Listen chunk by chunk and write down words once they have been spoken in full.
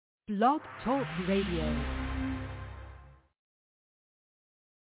Blog Talk Radio.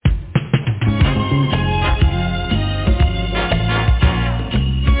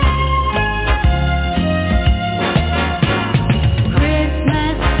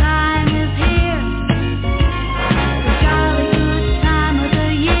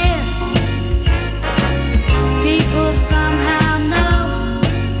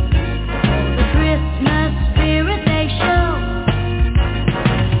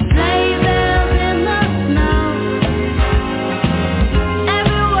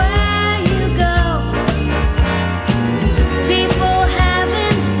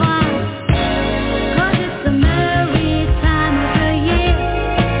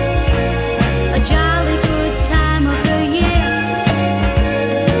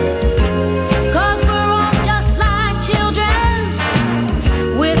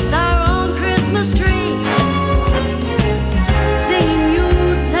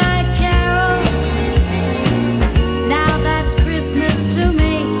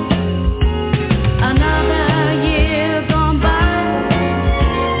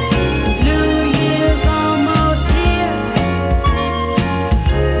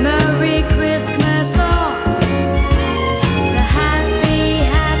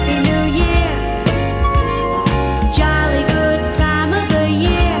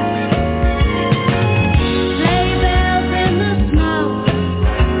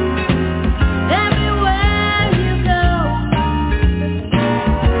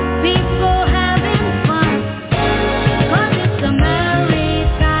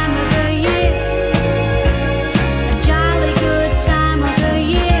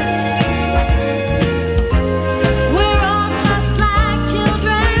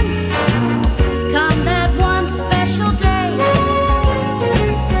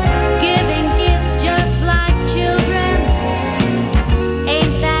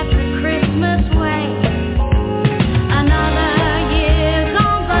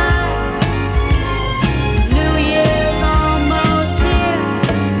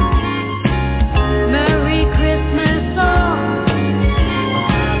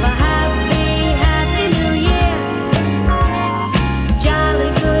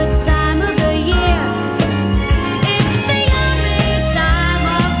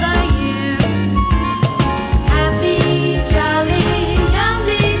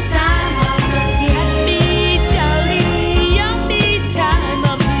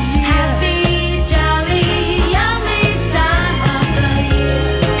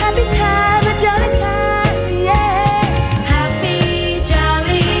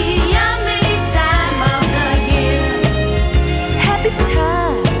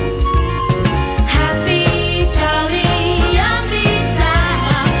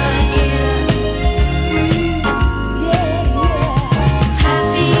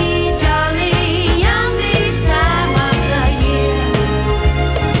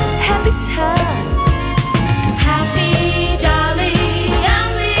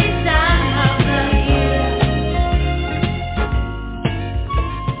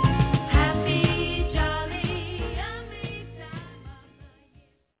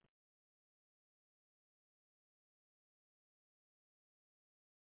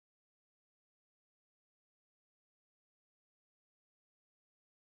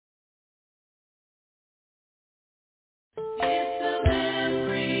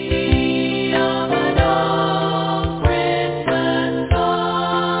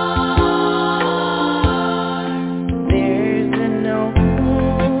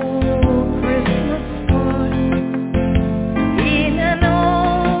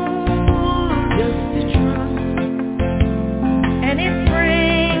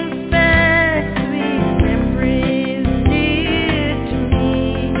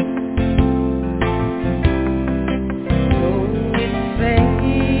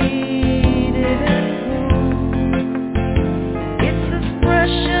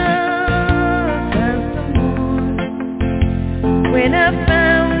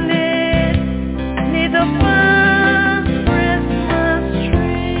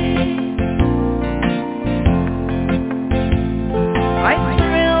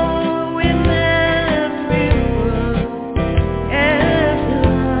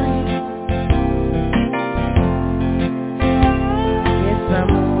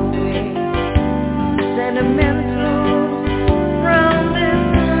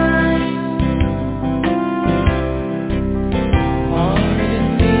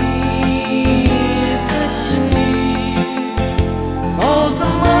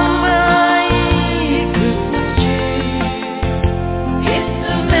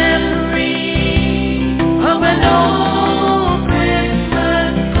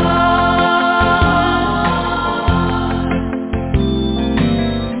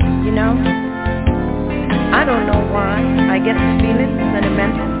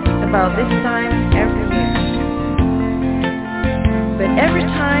 But every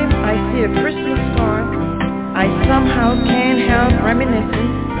time I see a Christmas card, I somehow can't help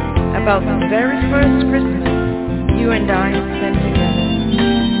reminiscing about the very first Christmas you and I spent together.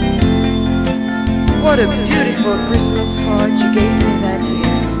 What a beautiful Christmas card you gave me that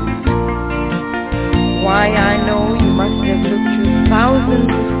year. Why, I know you must have looked through thousands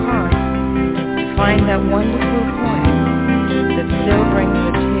of cards to find that wonderful poem that still brings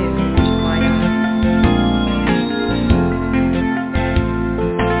a tear to my eye.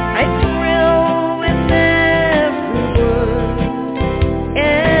 I thrill with every word,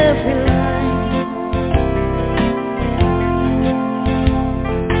 every line.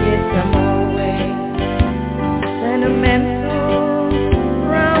 Yes, I'm always sentimental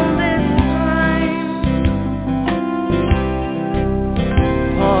around this time.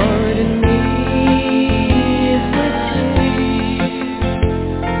 Pardon me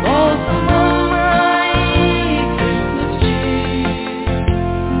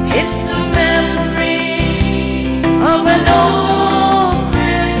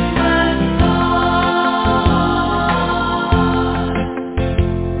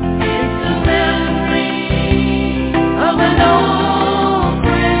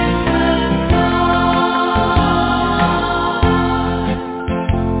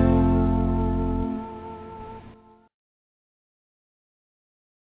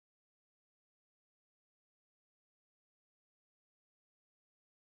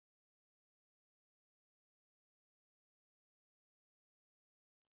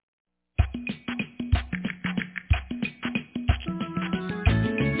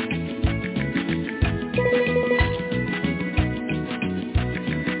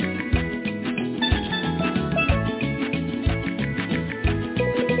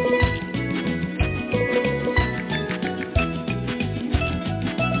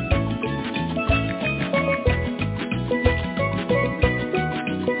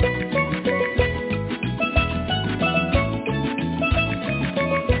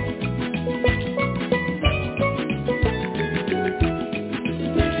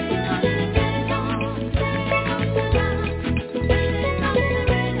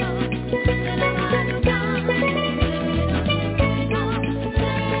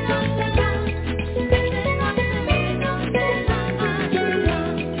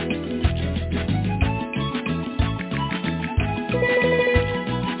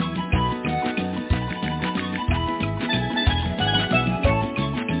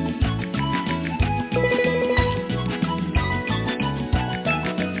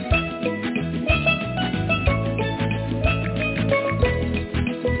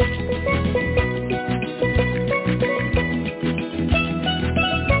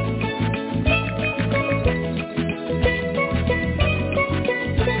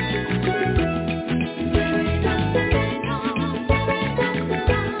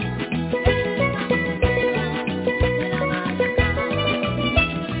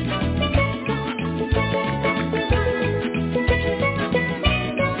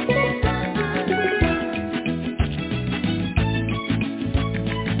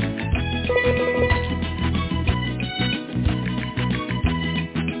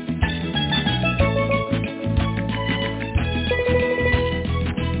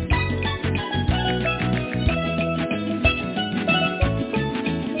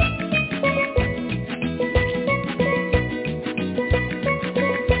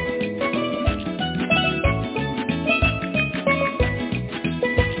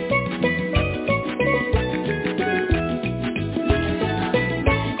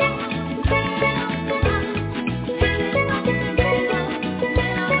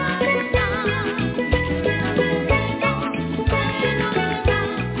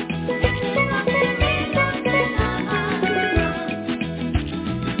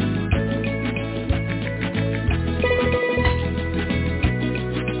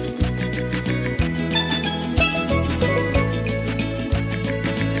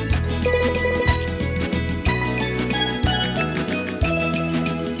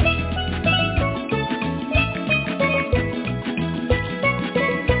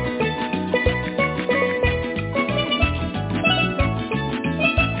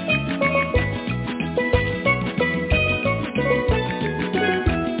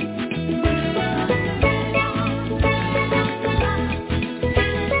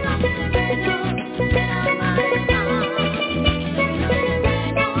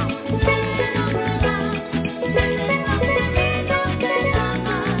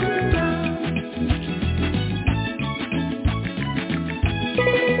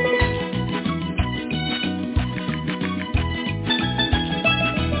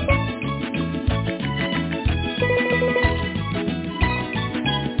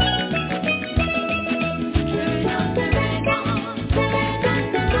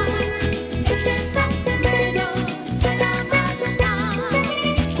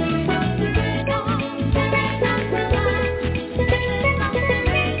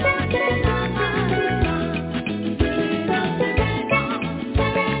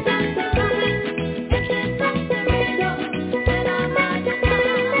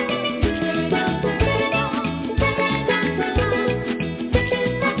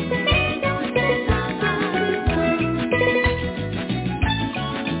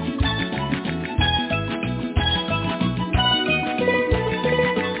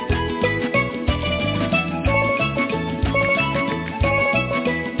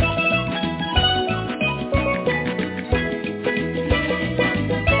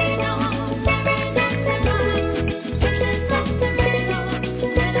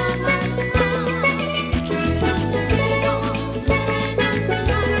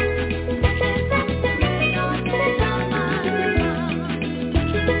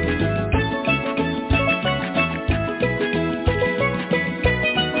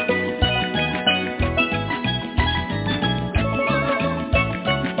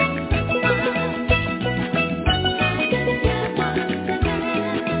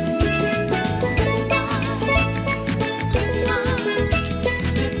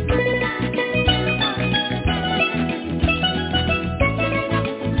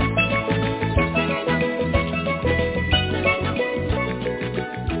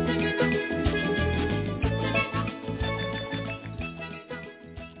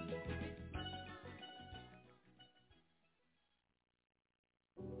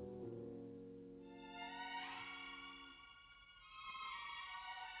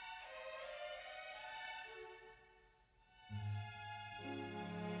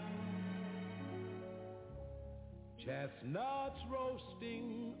Chestnuts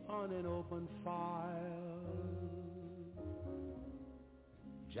roasting on an open fire,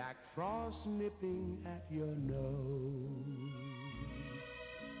 Jack Frost nipping at your nose,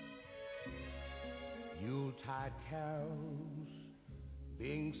 Yuletide carols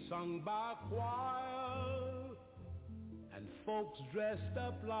being sung by choir, and folks dressed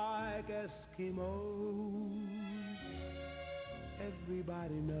up like Eskimos.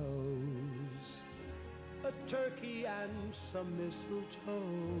 Everybody knows a turkey and some mistletoe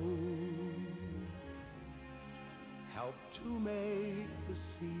help to make the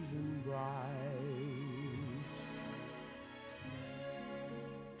season bright.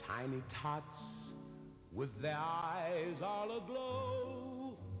 Tiny tots with their eyes all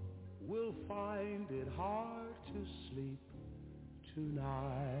aglow will find it hard to sleep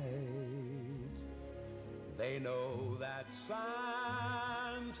tonight. They know that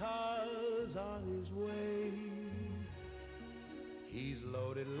Santa's on his way. He's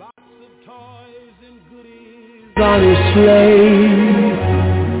loaded lots of toys and goodies on his sleigh,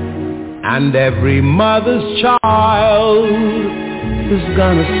 and every mother's child is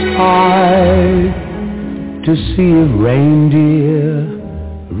gonna spy to see if reindeer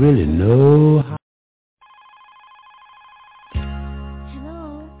really know how. Hello.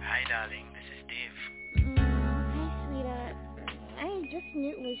 Hi, darling. This is Dave. Hi, sweetheart. I just knew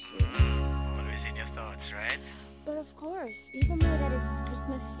it was you. Always in your thoughts, right? But of course, even though that it's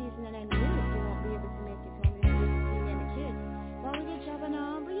Christmas season and I knew you won't be able to make it home this week to see me and the kids. Well, with your job and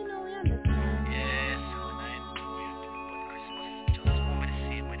all, but you know we understand. Yes, and I know you do, but Christmas just won't be the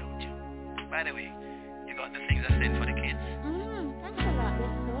same without you. By the way, you got the things I sent for the kids? Thanks a lot.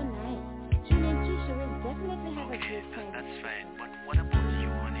 They're so nice. Junior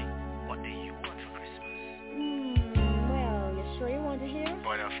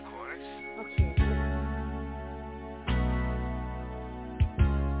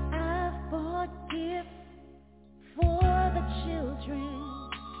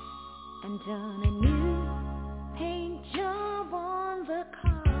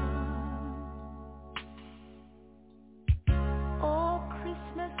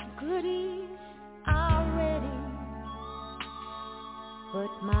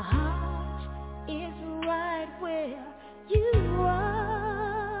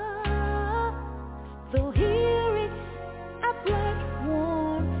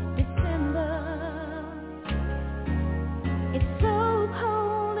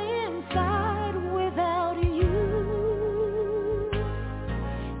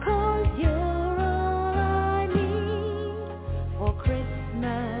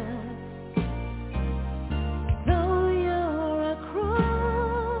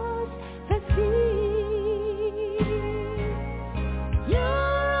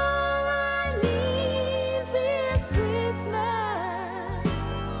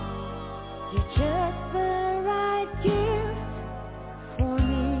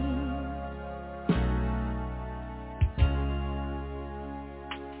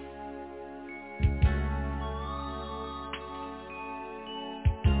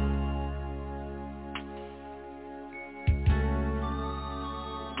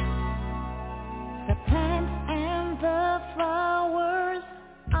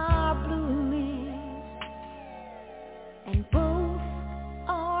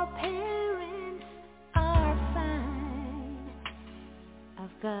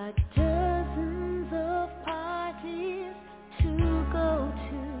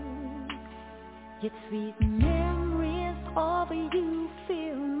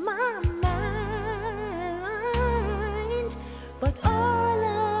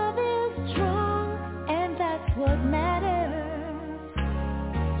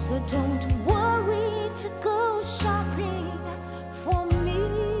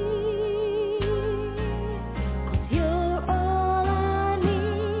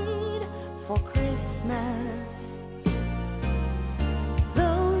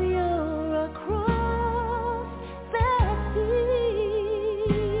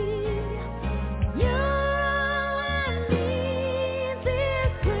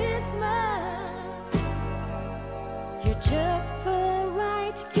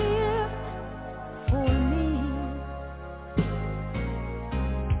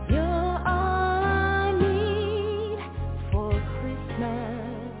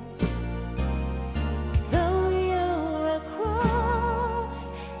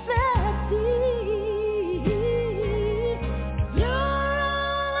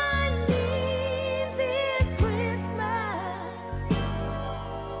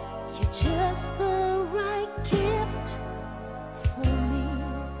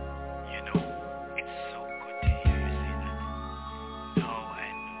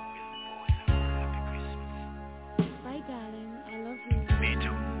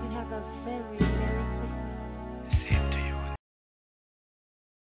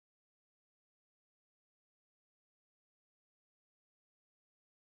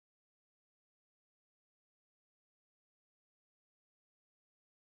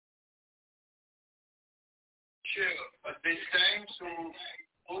Sure, at this time, so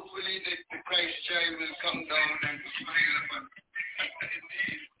hopefully the price child will come down and smile upon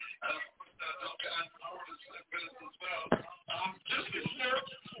indeed. Dr. Anthony as well. Just to share,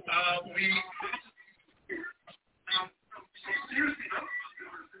 we seriously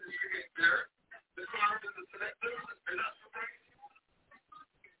there. The card and the selectors and that's the price.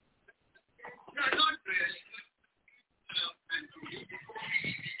 Yeah, not really. And before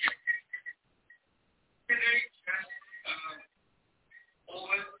we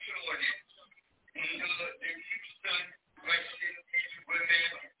overflowing the Houston, Western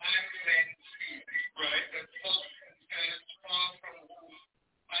women and men see, right? The folks and far from home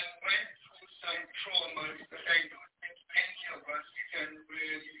and went through some traumas that I don't think any of us can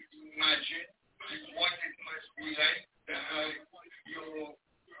really imagine what it must be like to have your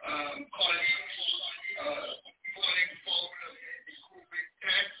colleagues falling foul of the COVID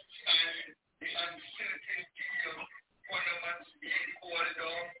test and the uncertainty of one of us being called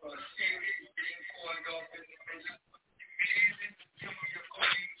off or series being called off in the prison. Amazing that some of your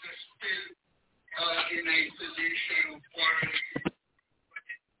colleagues are still in isolation or quarantine. But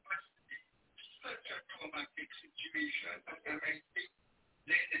it must be such a traumatic situation. And I think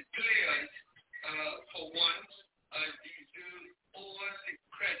the players, for once, deserve all the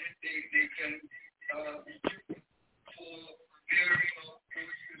credit they can give for bearing up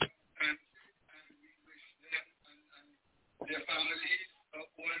those circumstances. And we wish them and their families all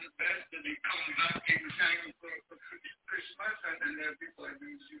the best, that they come back in time for Christmas and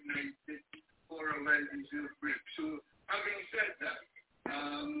everybody is united for a well-deserved break. So, having said that,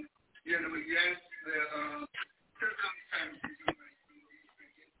 yes, there are circumstances you might be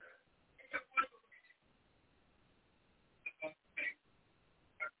thinking that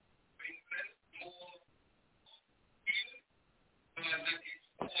more that is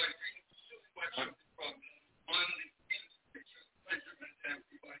causing so much of the problem on the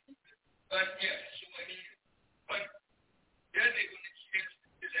everybody. But yes, but then they're going to change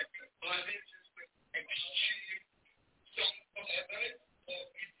the electric. Are they just going to exchange some forever, or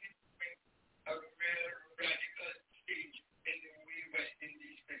is it a real radical change in the way West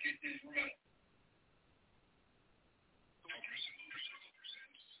Indies cricket is run?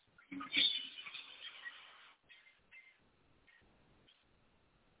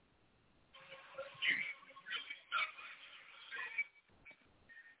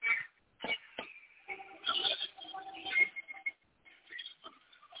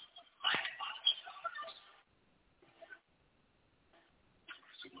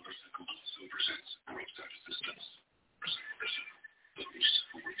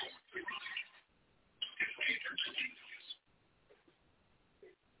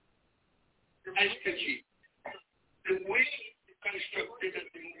 Strategy. The way it's constructed at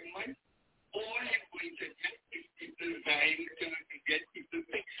the moment, all you're going to get is people dying, to get people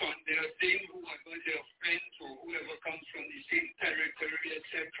picked on. They are saying whoever their friends or whoever comes from the same territory,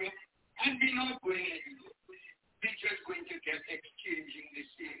 etc. And we're not going anywhere. We're just going to get exchanging the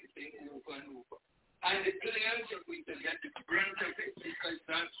same thing over and over. And the players are going to get the brunt of it because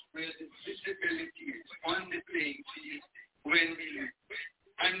that's where the visibility is on the playing field when we lose.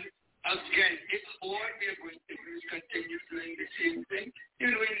 And again, if all we are going to do is continue doing the same thing,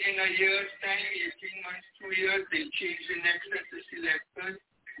 in a year's time, 18 months, 2 years, they'll change the next set of selectors.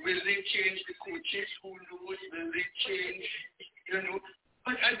 Will they change the coaches? Who knows? Will they change?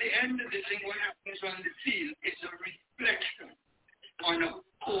 But at the end of the thing, what happens on the field is a reflection on a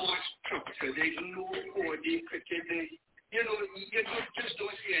core structure. There's no coding cricket. You just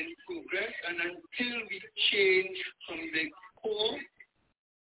don't see any progress. And until we change from the core,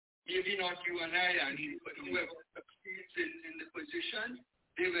 maybe not you and I, but whoever succeeds in the position,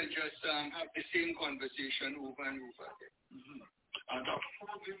 they will just have the same conversation over and over again. Dr.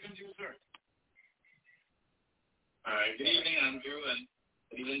 Paul, you can use her. All right. Good evening, Andrew, and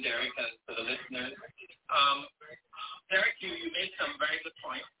good evening, Derek, and to the listeners. Derek, you made some very good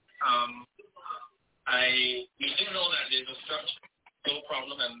points. We do know that there's a structural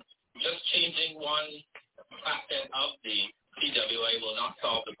problem, and just changing one facet of the CWA will not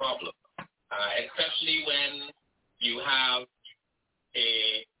solve the problem, especially when you have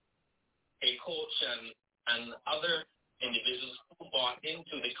a coach and other individuals who bought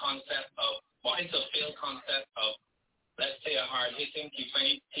into the failed concept of, let's say, a hard-hitting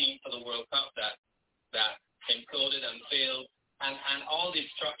T20 team for the World Cup that imploded and failed, and all these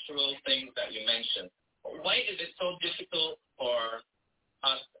structural things that you mentioned. Why is it so difficult for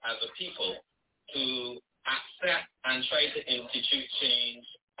us as a people to accept and try to institute change?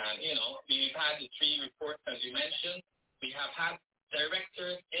 And, we've had the 3 reports, as you mentioned. We have had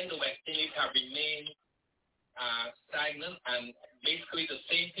directors in the West Indies have remained stagnant and basically the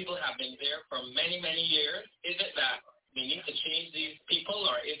same people have been there for many, many years? Is it that we need to change these people,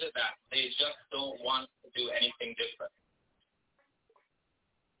 or is it that they just don't want to do anything different?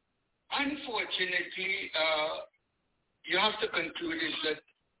 Unfortunately, you have to conclude is that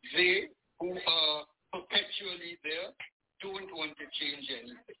they who are perpetually there don't want to change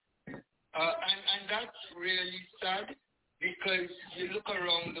anything. And that's really sad, because you look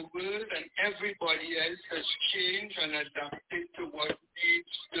around the world and everybody else has changed and adapted to what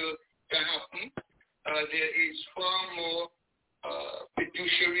needs to happen. There is far more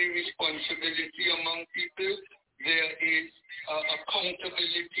fiduciary responsibility among people. There is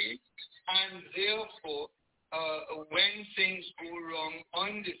accountability, and therefore, when things go wrong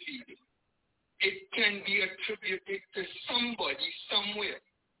on the field, it can be attributed to somebody somewhere.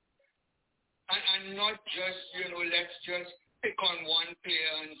 And not just, let's just pick on one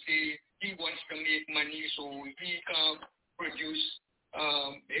player and say he wants to make money so he can produce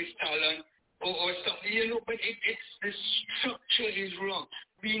his talent or something, but it's the structure is wrong.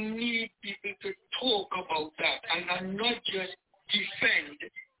 We need people to talk about that and not just defend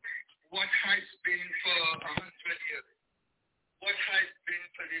what has been for 100 years, what has been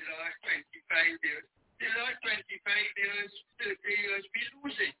for the last 25 years. The last 25 years, 30 years, we're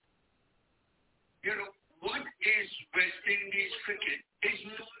losing. What is West Indies cricket is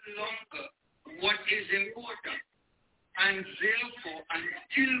no longer what is important. And therefore,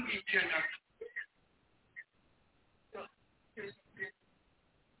 until we can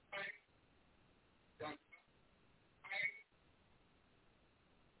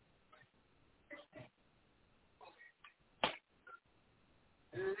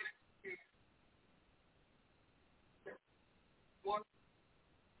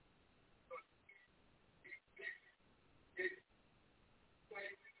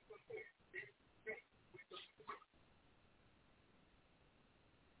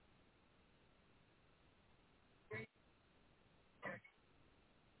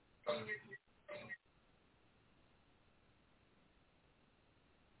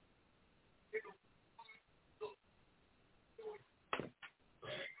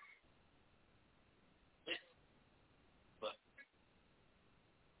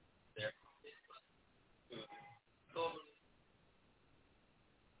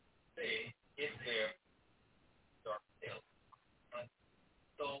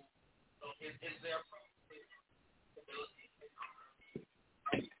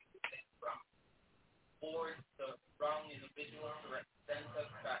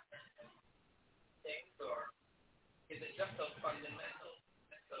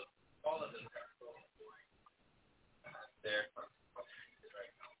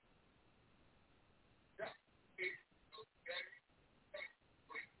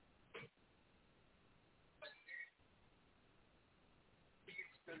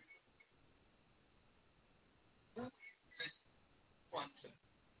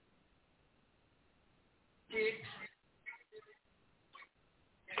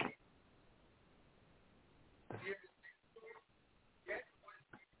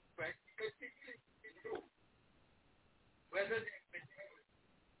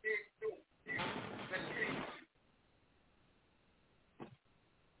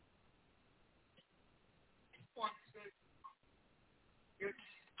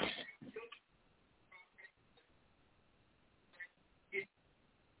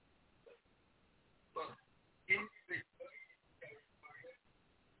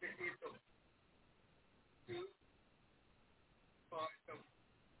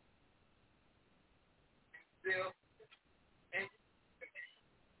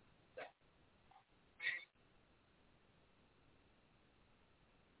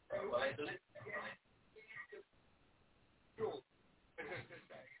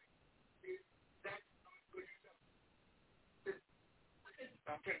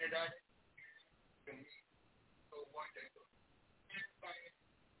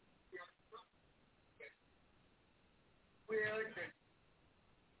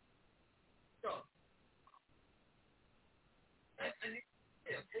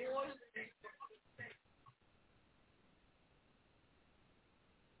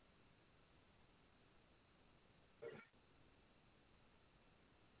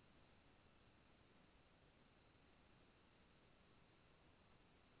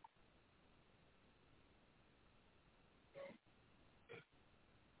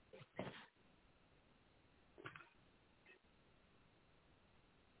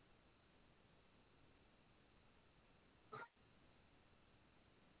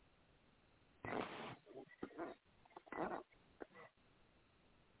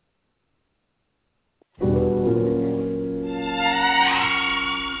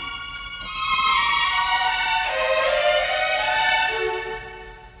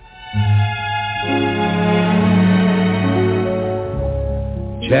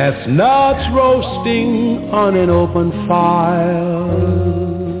Chestnuts roasting on an open fire,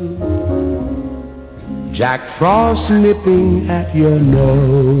 Jack Frost nipping at your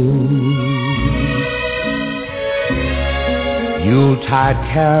nose, Yuletide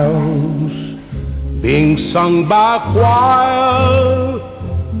carols being sung by choir,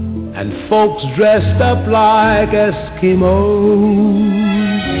 and folks dressed up like Eskimos.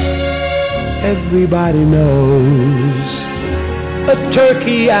 Everybody knows a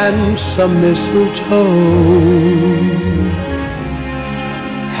turkey and some mistletoe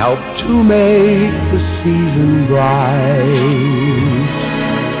help to make the season bright.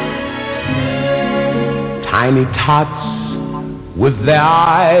 Tiny tots with their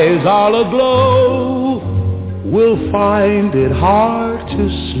eyes all aglow will find it hard to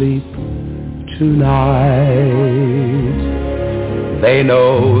sleep tonight. They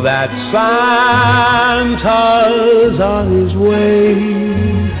know that Santa's on his way.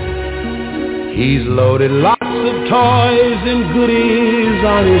 He's loaded lots of toys and goodies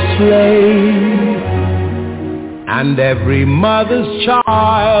on his sleigh, and every mother's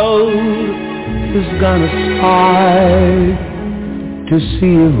child is gonna spy to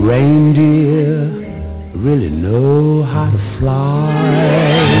see if reindeer really know how to fly.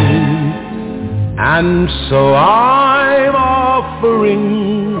 And so I'm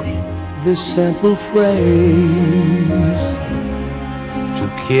offering this simple phrase to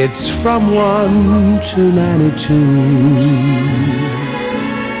kids from 1 to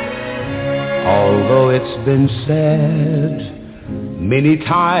 92. Although it's been said many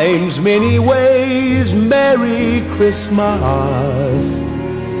times, many ways, Merry Christmas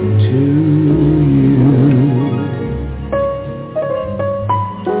to you.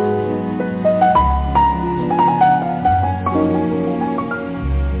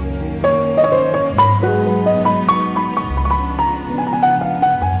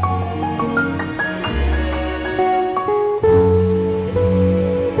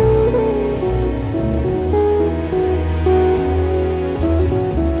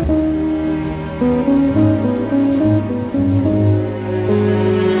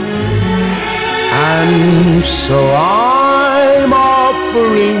 So I'm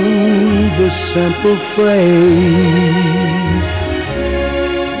offering this simple phrase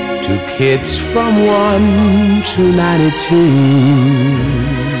to kids from 1 to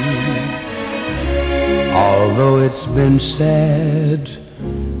 92. Although it's been said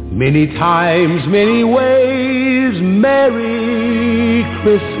many times, many ways, Merry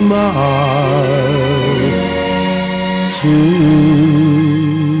Christmas to you.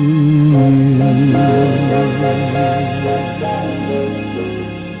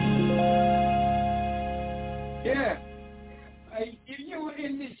 Yeah. If you were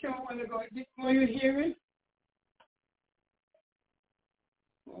in this show when ago, were you hearing?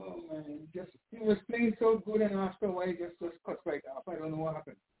 Oh man, it was playing so good, and after a while it just cut right off. I don't know what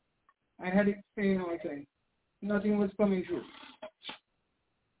happened. I had it playing all the time. Nothing was coming through.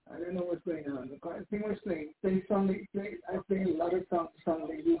 I don't know what's going on. The thing was playing. I play a lot of songs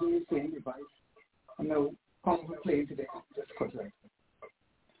using the same device. And now songs are playing today. Just cut right.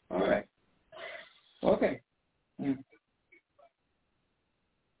 All right. Okay. Yeah.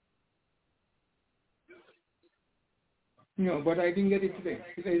 No, but I didn't get it today.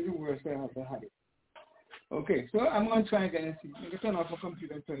 Today is the worst I have had it. Okay, so I'm going to try again and see. I'm going to turn off my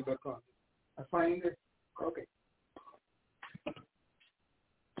computer and turn it back on. I find it. Okay.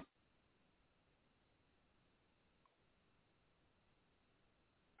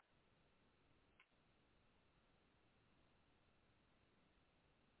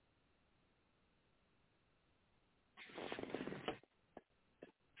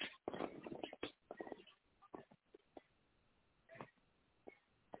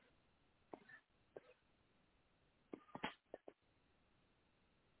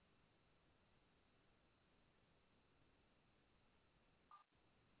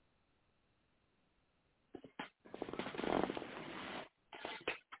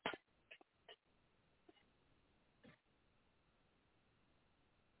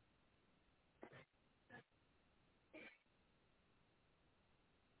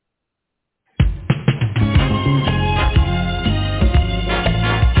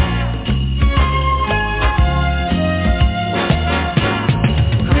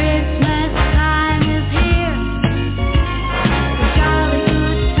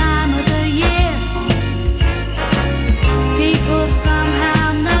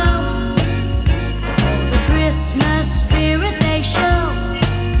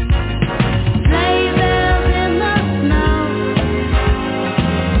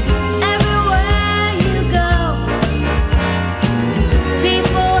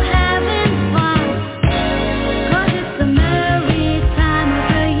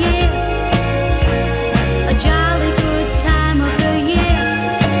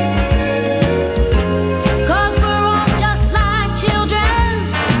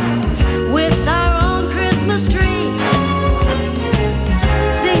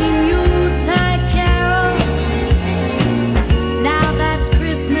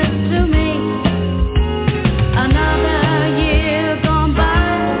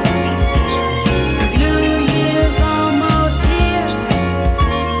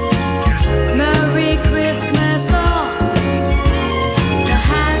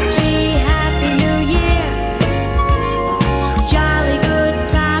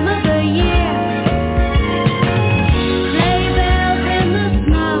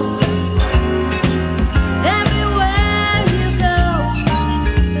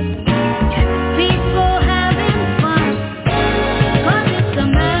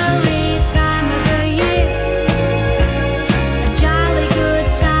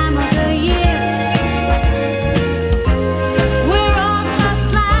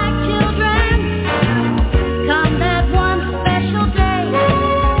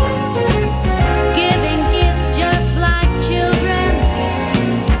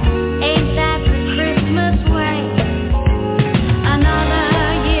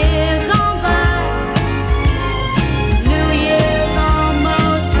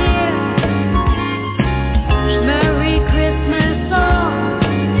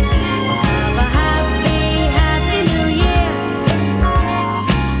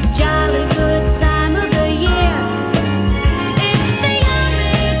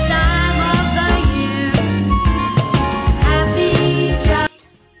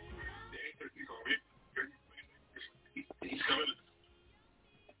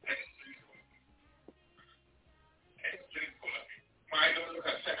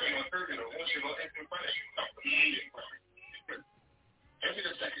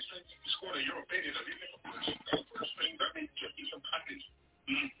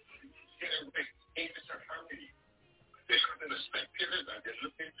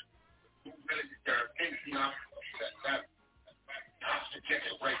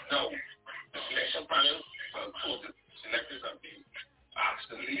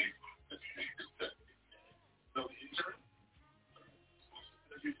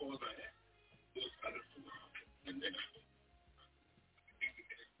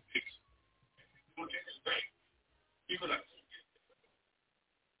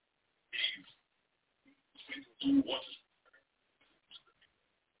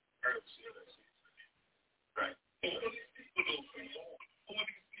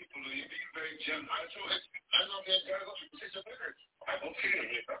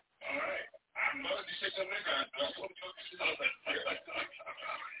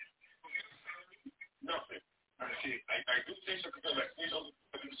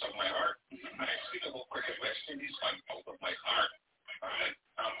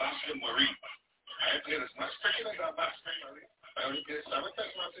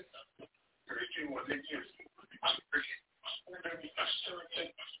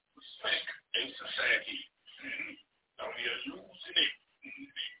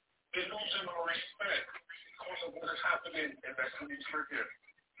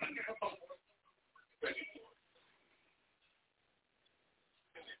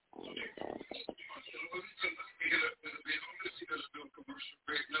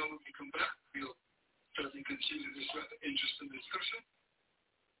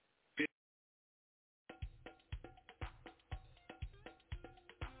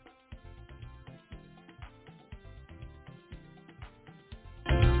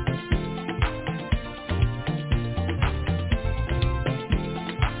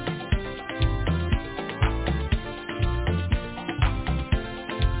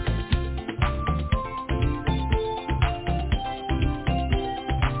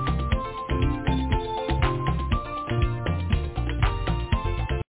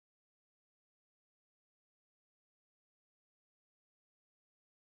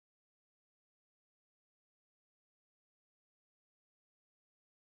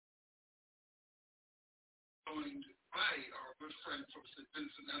 Joined by our good friend from St.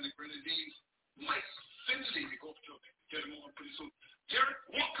 Vincent and the Grenadines, Mike Finley. We hope to get him on pretty soon. Derek,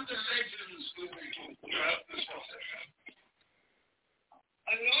 what could the legends do throughout this process?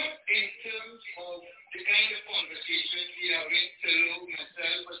 A lot in terms of the kind of conversations we are having. Hello,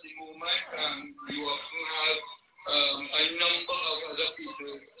 myself at the moment. We often have a number of other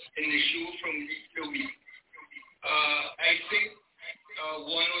people in the show from week to week. I think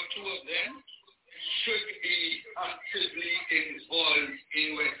one or two of them should be actively involved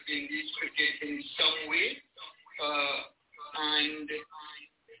in West Indies cricket in some way, and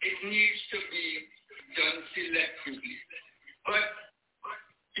it needs to be done selectively. But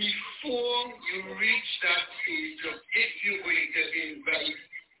before you reach that stage of if you're going to invite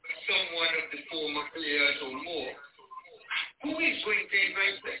someone of the former players or more, who is going to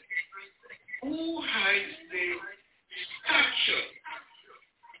invite them? Who has the stature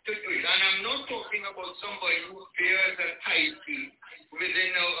to do it? And I'm not talking about somebody who bears a title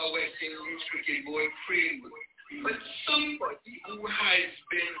within our West Indies Cricket Board framework, but somebody who has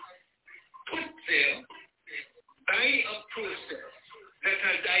been put there by a process that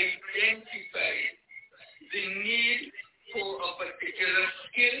has identified the need for a particular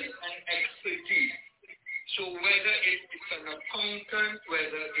skill and expertise. So whether it's an accountant,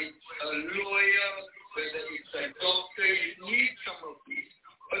 whether it's a lawyer, whether it's a doctor, you need some of these.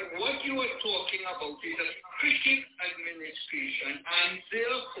 But what you are talking about is a cricket administration, and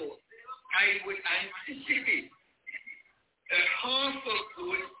therefore I would anticipate that half of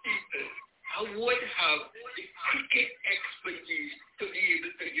those people would have the cricket expertise to be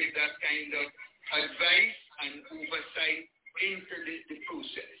able to give that kind of advice and oversight into the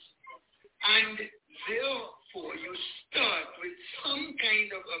process. And therefore, you start with some kind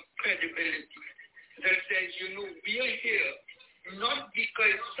of a credibility that says, we are here not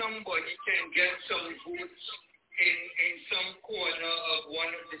because somebody can get some votes in some corner of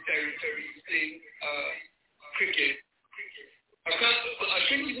one of the territories playing cricket. I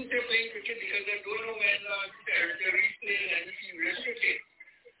shouldn't even say playing cricket because I don't know when territories play any serious cricket.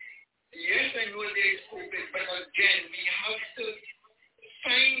 Yes, I know there is COVID, but again, we have to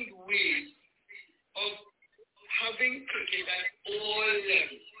find ways of having cricket at all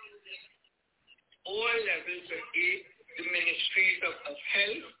levels. All levels of aid the ministries of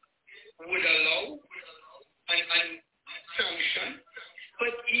health would allow and sanction.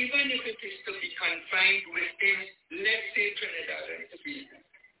 But even if it is to find within, let's say, Trinidad and Tobago.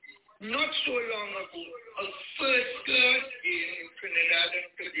 Not so long ago, a first class game in Trinidad and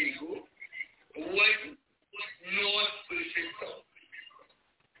Tobago was North versus South.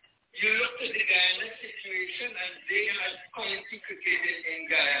 You look at the Guyana situation and they had county cricket in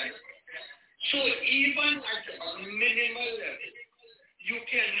Guyana. So even at a minimal level, you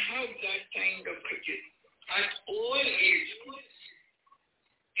can have that kind of cricket at all age groups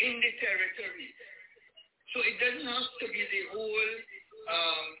in the territory. So it doesn't have to be the whole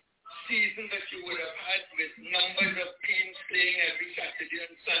season that you would have had with numbers of teams playing every Saturday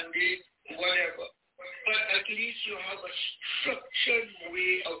and Sunday, whatever. But at least you have a structured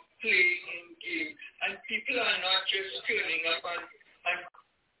way of playing in game. And people are not just turning up and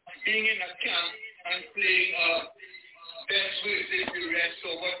being in a camp and playing best versus the rest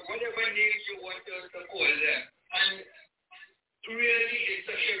or whatever names you want to call them. And really it's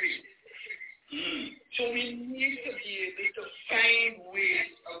a charade. So we need to be able to find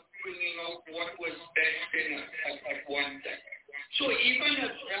ways of bringing out what was best in us at one time. So even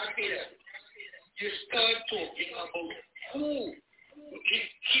at that level, you start talking about who is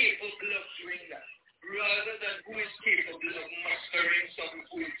capable of doing that, rather than who is capable of mastering some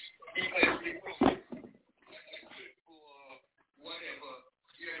goods because they profit or whatever,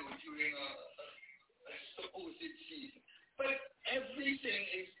 during a supposed season. But everything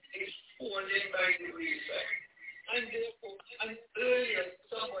is falling by the wayside. And therefore, and earlier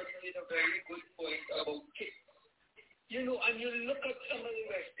somebody made a very good point about kicks. And you look at some of the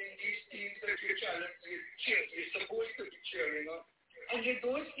West Indies teams that you challenge with cheer, you're supposed to be cheering on, and you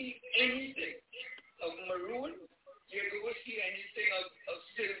don't see anything of maroon, you don't see anything of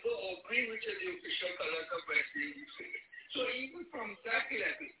silver or green, which are the official colors of West Indies. So even from that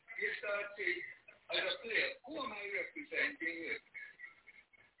level, you start saying, as a player, who am I representing here?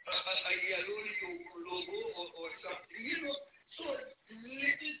 A yellow logo or something, So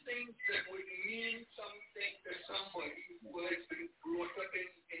little things that would mean something to somebody who has been brought up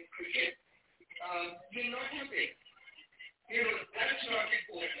in cricket, you're not having. That's not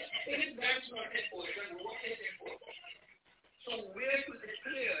important. And if that's not important, what is important? So where do the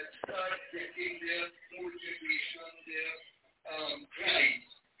players start getting their motivation, their drive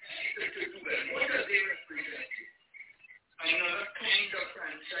to do that? What are they representing? Another kind of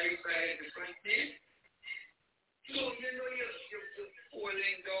franchise by a different name? So, you're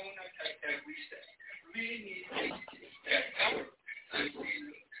falling down at every step. We need to step out and say,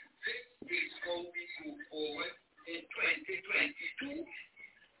 this is how we move forward in 2022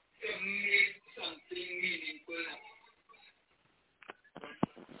 to make something meaningful happen.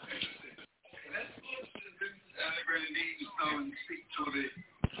 Let's go to the business Grenadines now and speak to the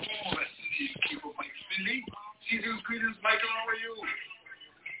former West Indies keeper, Mike Finley. Season's greetings, Michael, how are you?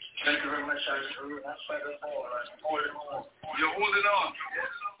 Thank you very much, Andrew. That's by the ball. I'm holding on. You're holding on? Yes.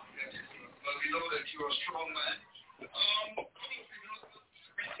 Well, we know that you're a strong man.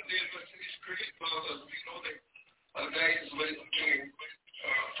 Recently in West Indies cricket, we know that guys went to,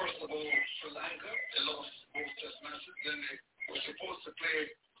 first of all, Sri Lanka. They lost both test matches. Then they were supposed to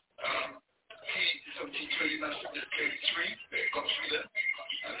play some T20 matches. They played 3. They got through them.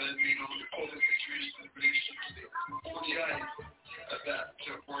 And then, the COVID situation in relation to the ODIs that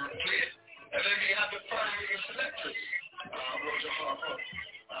were played. And then we had the primary selectors, Roger Harper,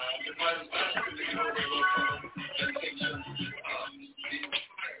 the Miles Baskin, they were from dedication.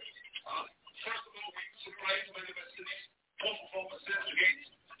 First of all, we were surprised by the West Indies' poor performances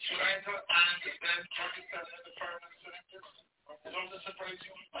against Sri Lanka and then Pakistan and the primary selectors. Don't that surprise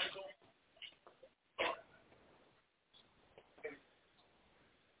you, Michael?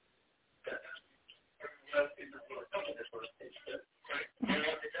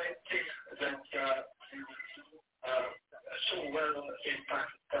 So well in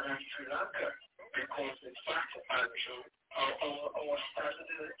Pakistan and Sri Lanka because in fact, Andrew, our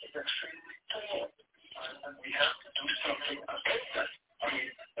standard is extremely poor and we have to do something about that. I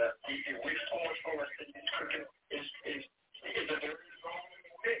mean, the way forward for West Indian cricket is a very long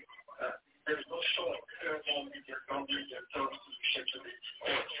way. There's no short-term or medium-term solution to the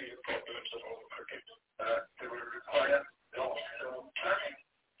all-field problems of our cricket. They will require long-term planning.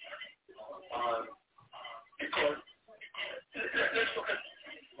 Because let's look at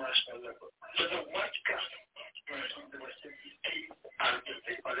the international level. There's a wide gap between the West Indies team and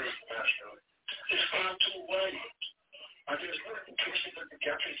the other international. It's far too wide. And there's no indication that the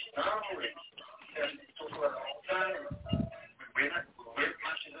gap is narrowing. And it took a long time. We win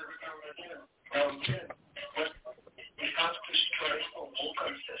matches every now and again. But we have to strive for more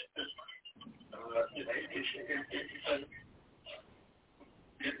consistent.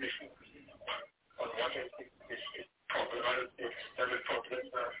 It's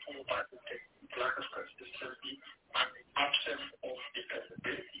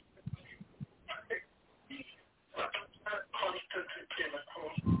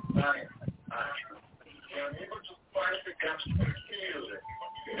mind. They are able to find the gaps in the field.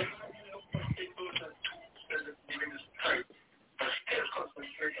 They look for people and tools that are giving this type, but still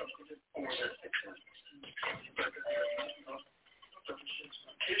concentrate on putting over their sections. But they are not enough sufficient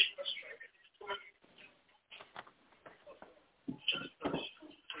vocational strength. Just those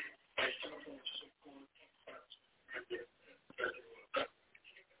two by something to support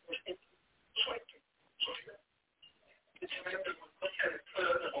it's when we look at it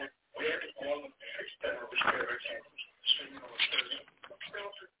further on where the all of the external research and streaming on serving.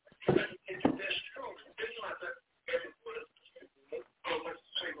 It's true. It doesn't matter where it was how much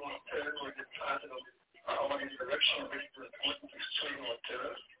swing on turn or the pattern of or in the direction which was going to swing on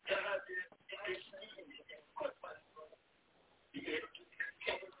turn. That is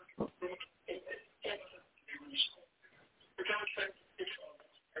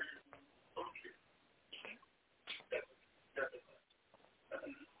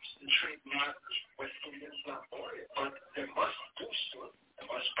but they must do so. They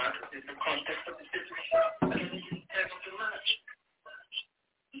must part of it in the context of the situation and they have to match.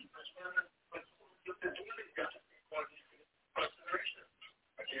 But the doing got to be more consideration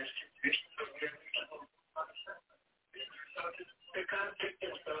against situation they can't take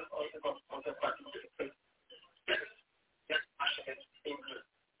themselves out of the party. That's against England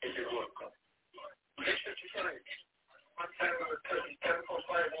in the World Cup. Let's decide. One time we were 37 for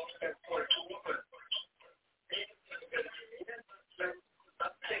 5 months and 4 2 women.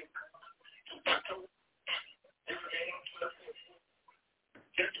 Nothing to battle.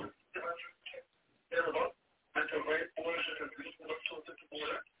 Get to the about at the right borders of the region of Total to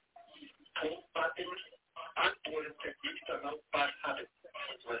border. Both batting and bowling techniques are now bad habits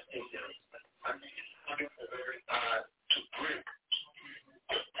in West India. And these habits are very hard to break.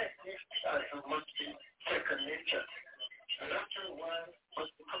 Those techniques are must be second nature. And after a while,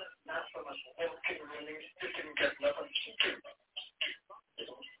 must become natural as walking, running, sitting, getting up, and cheating.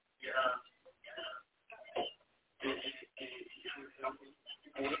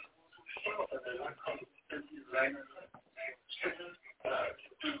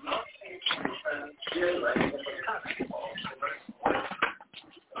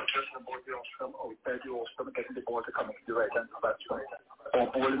 Getting the ball to come into the right hand batsman, or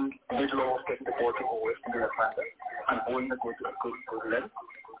bowling middle off, getting the ball to go away from the left hander, and bowling a good length.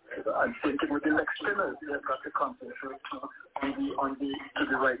 And same thing with the leg spinners. They've got to concentrate on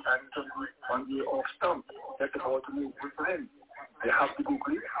the right hand, on the off stump, get the ball to move with him. They have to go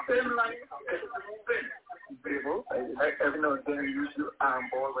green, same line, get it to move in. Every now and then you use your arm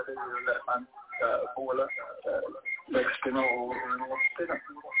ball, whether you're a left hand bowler, leg spinner or an off spinner,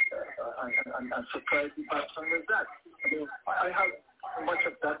 and surprise the batsman with that. I mean, I have much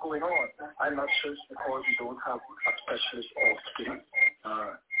of that going on. I'm not sure it's because we don't have a specialist off spinner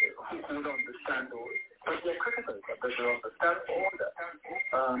who would understand all. But they're cricketers that they understand all that.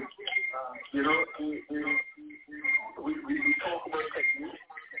 You know, we talk about technique.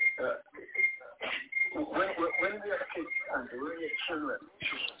 When we are kids and when we are children,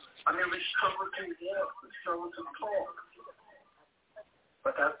 I mean, we struggle to walk, we struggle to talk.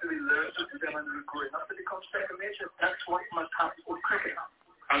 But after we learn to do them and we grow up to become second nature, that's what must happen with cricket.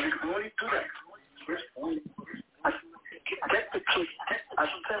 And we can only do that if we get the kids at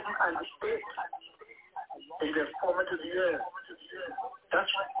 7 and 8 in their formative years. That's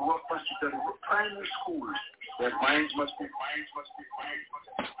what work must be done with primary schools. Their minds must be.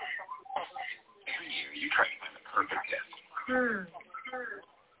 Every year you try to find the perfect gift.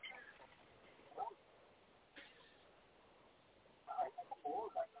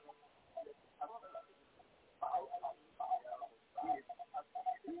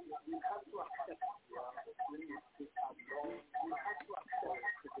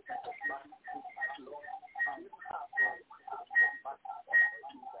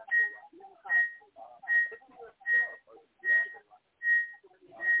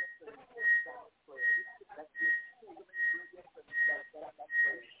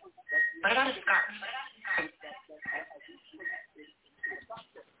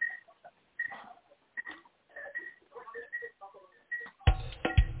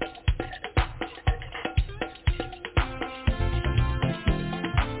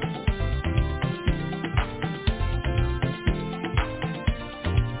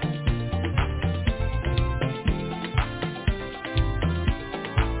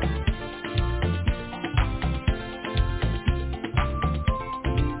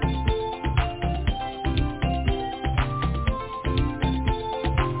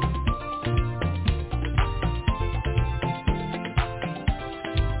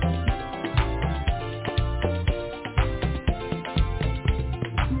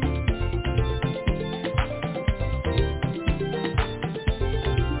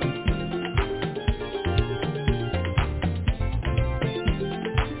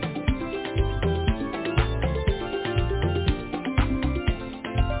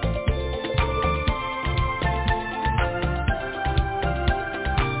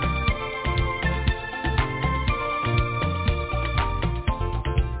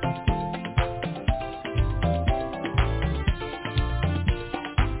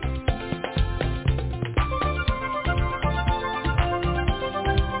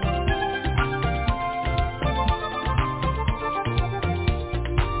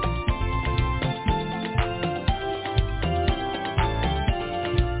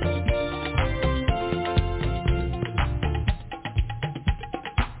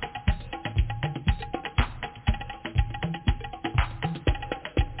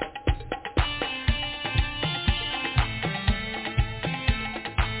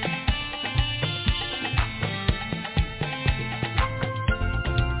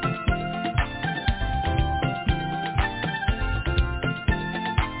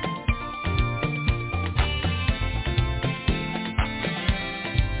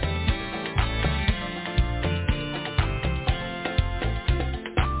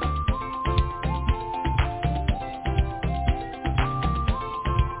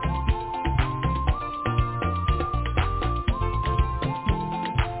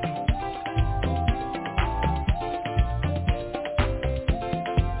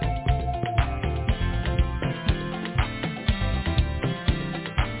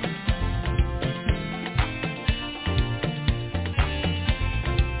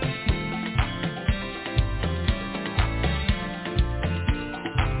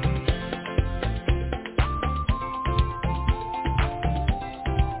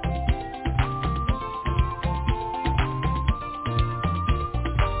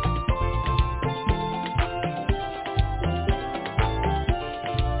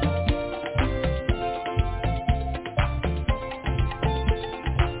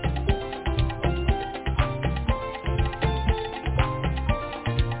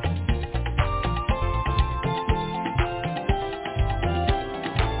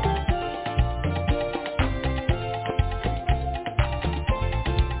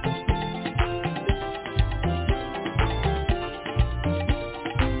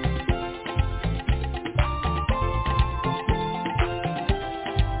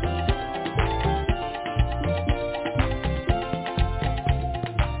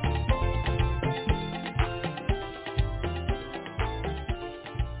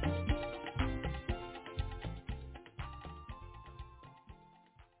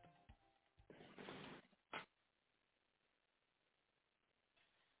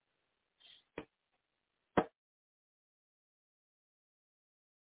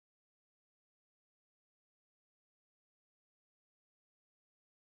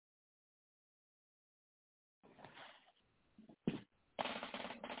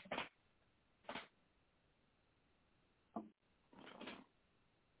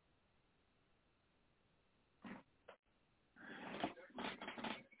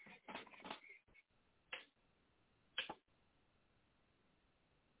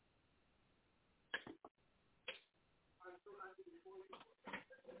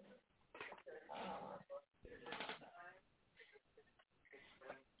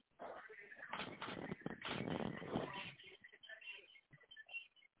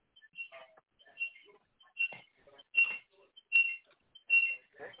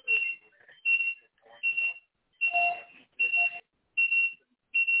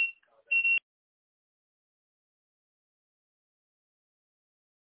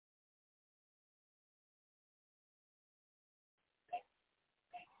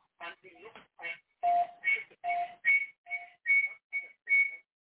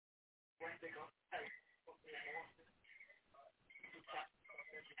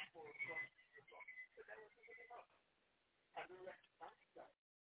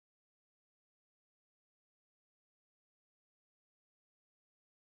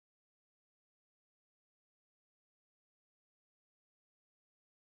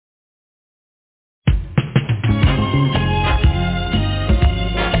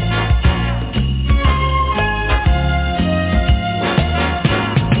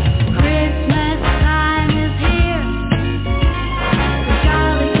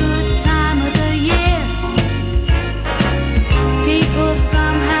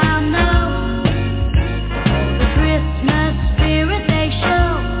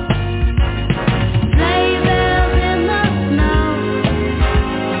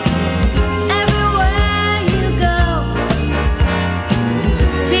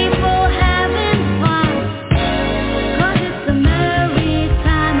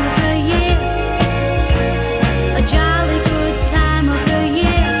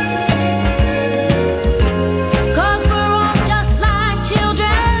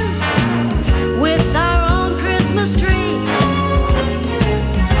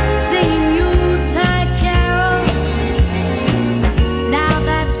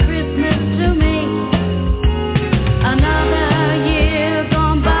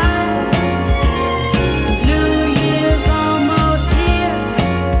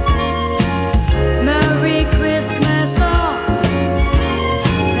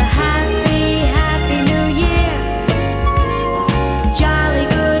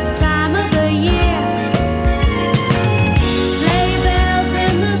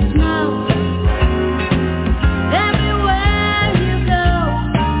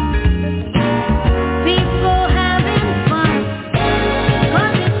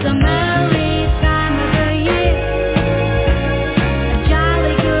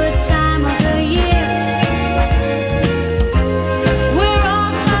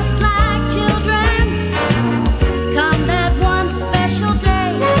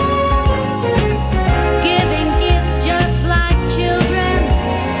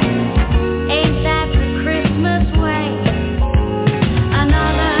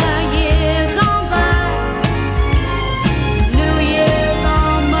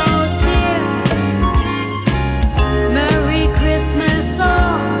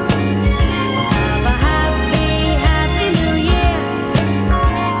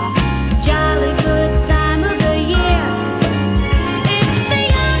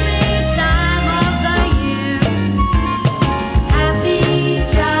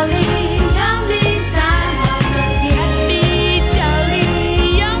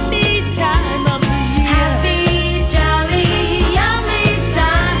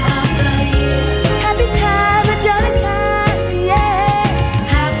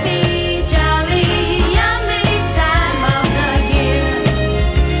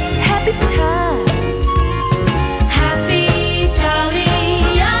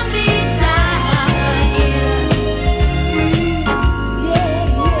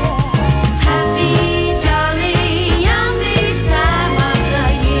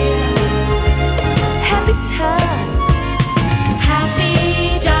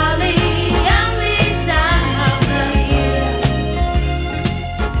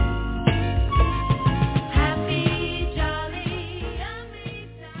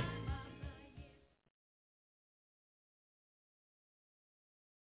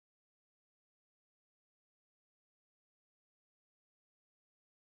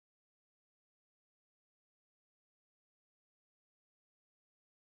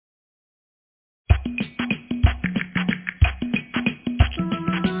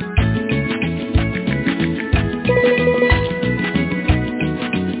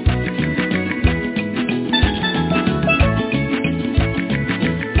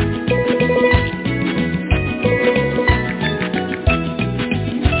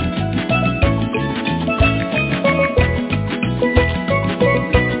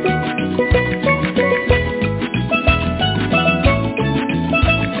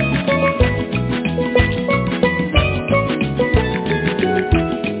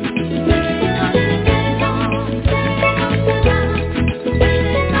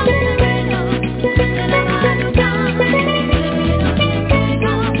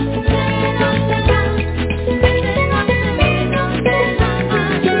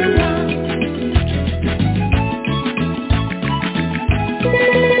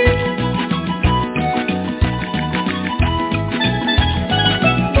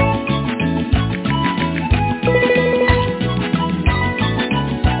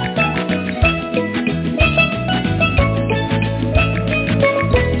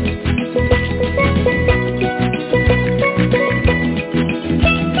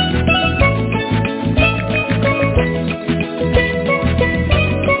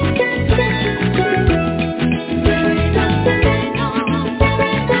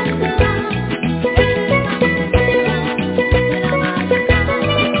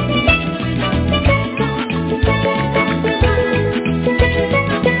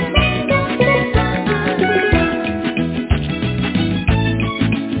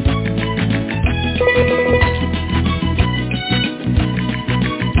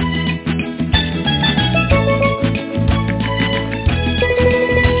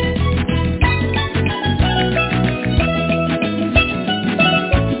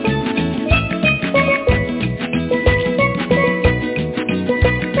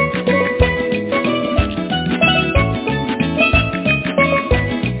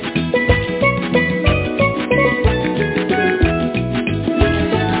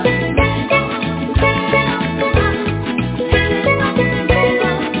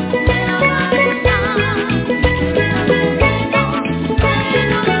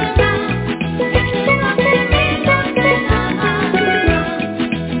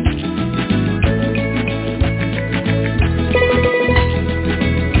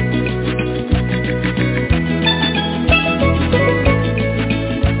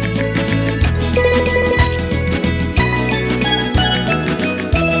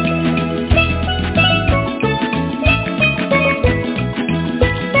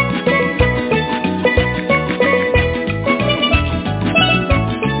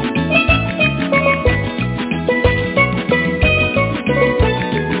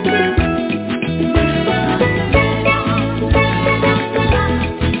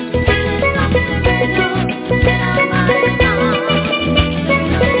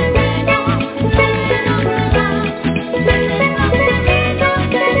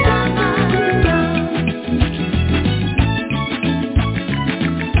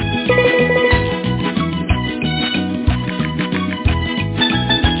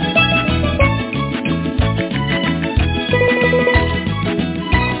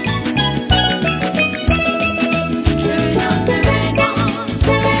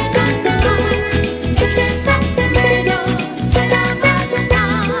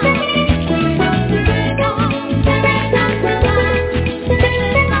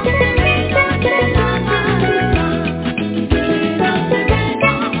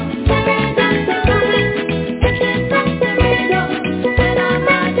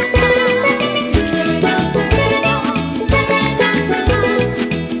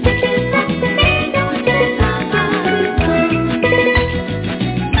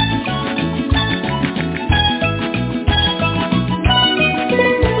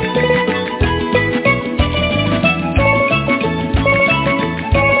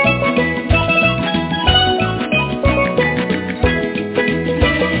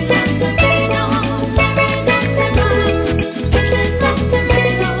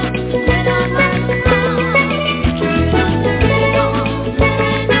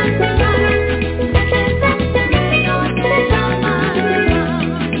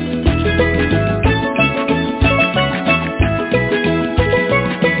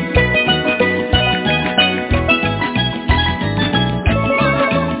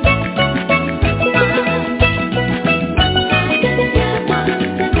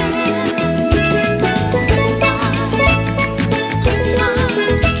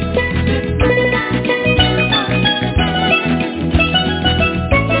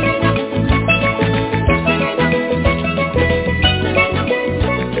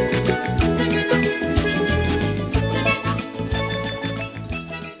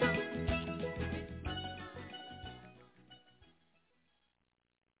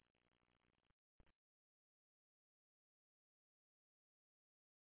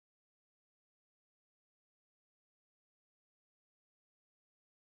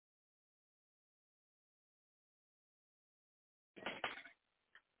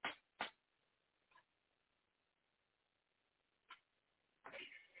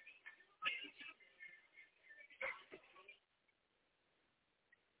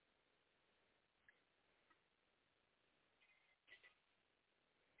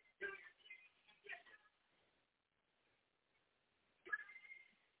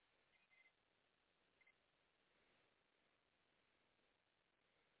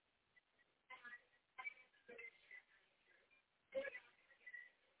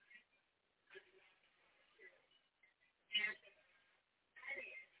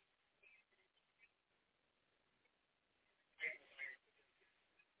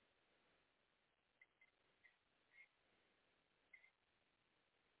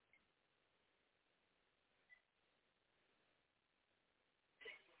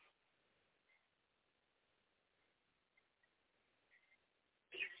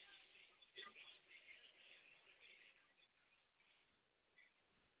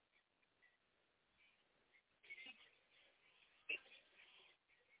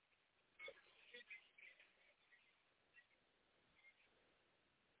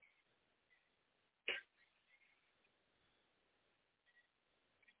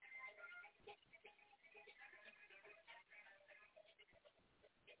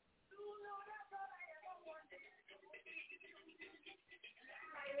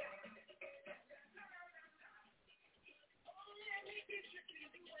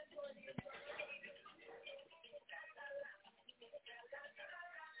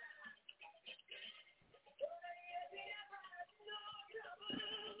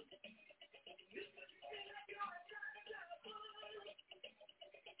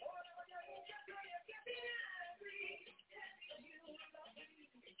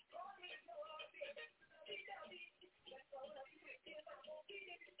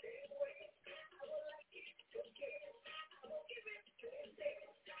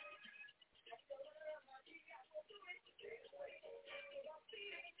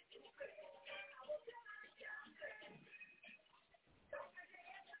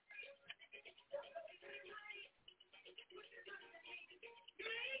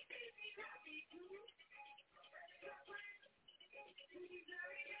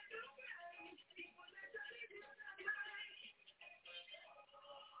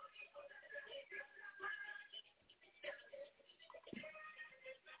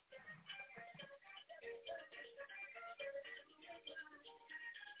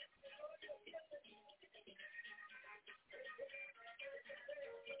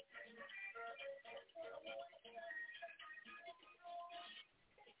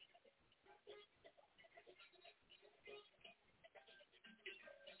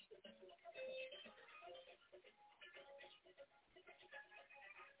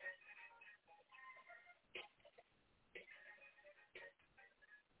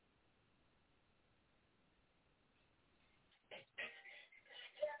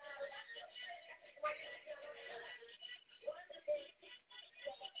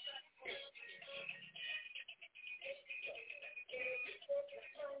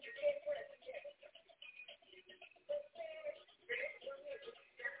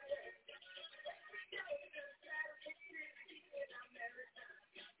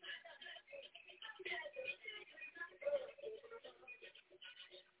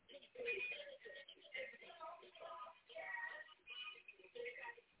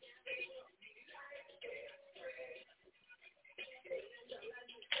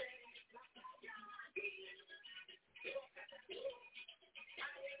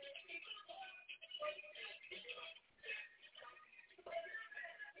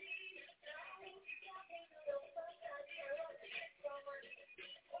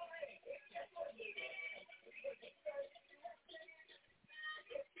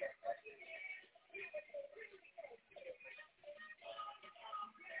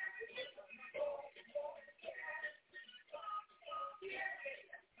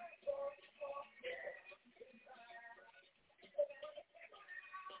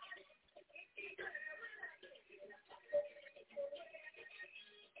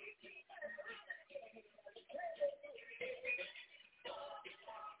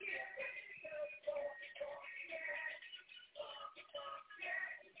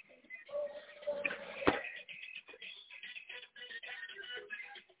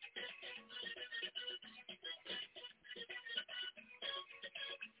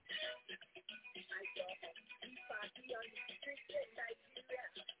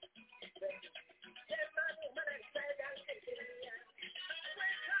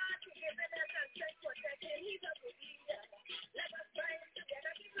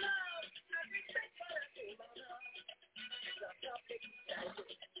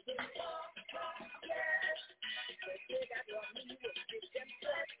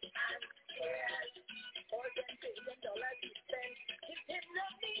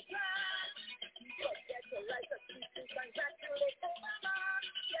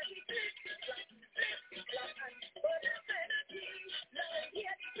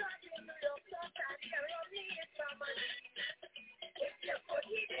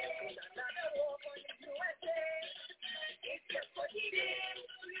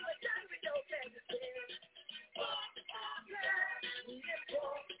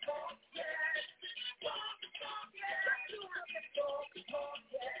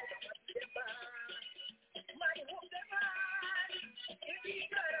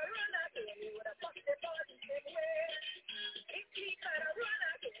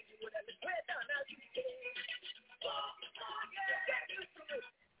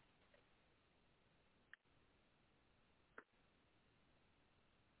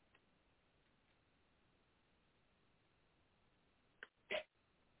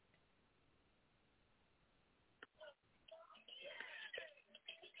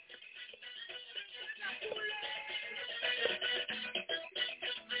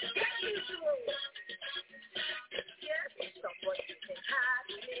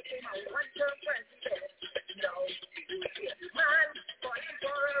 him a one-term president. No, man, calling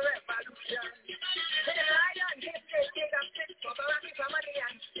for a revolution. The lion gets taking a fit for Barack family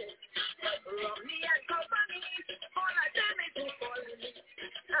and shit. Romney and company, all of them is who calling me.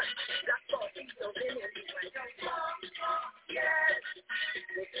 That's all things of him is like a yes.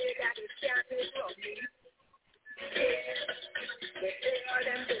 They say that it can't be Romney. They say all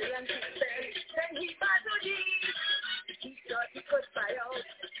them billion people, then he bad to these. He thought he could buy out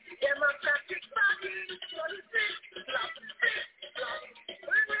Democratic Party, so he said, flop.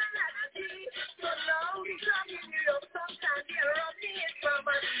 We're not see. So now he's talking New York, sometimes they're Romney is from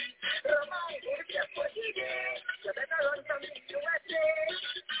us. Ramon, if you put it in, you better run from the USA.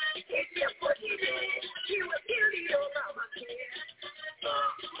 If you put it in, he will kill the Obamacare.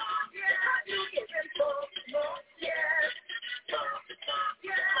 Yeah, you give him more, yes.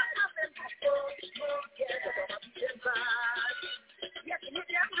 Yeah, have him more, yes. Obama beat him bad. Yes, he hit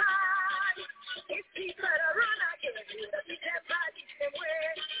them hard. If he could run again, he would have beat them bad the same way.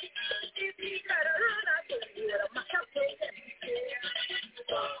 If he could run again, he would have mashed up things and he did.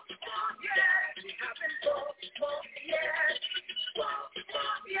 Yes, we have him more, yes.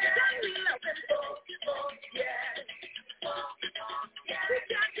 Then we love him more, yes. We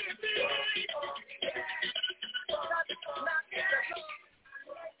can't give him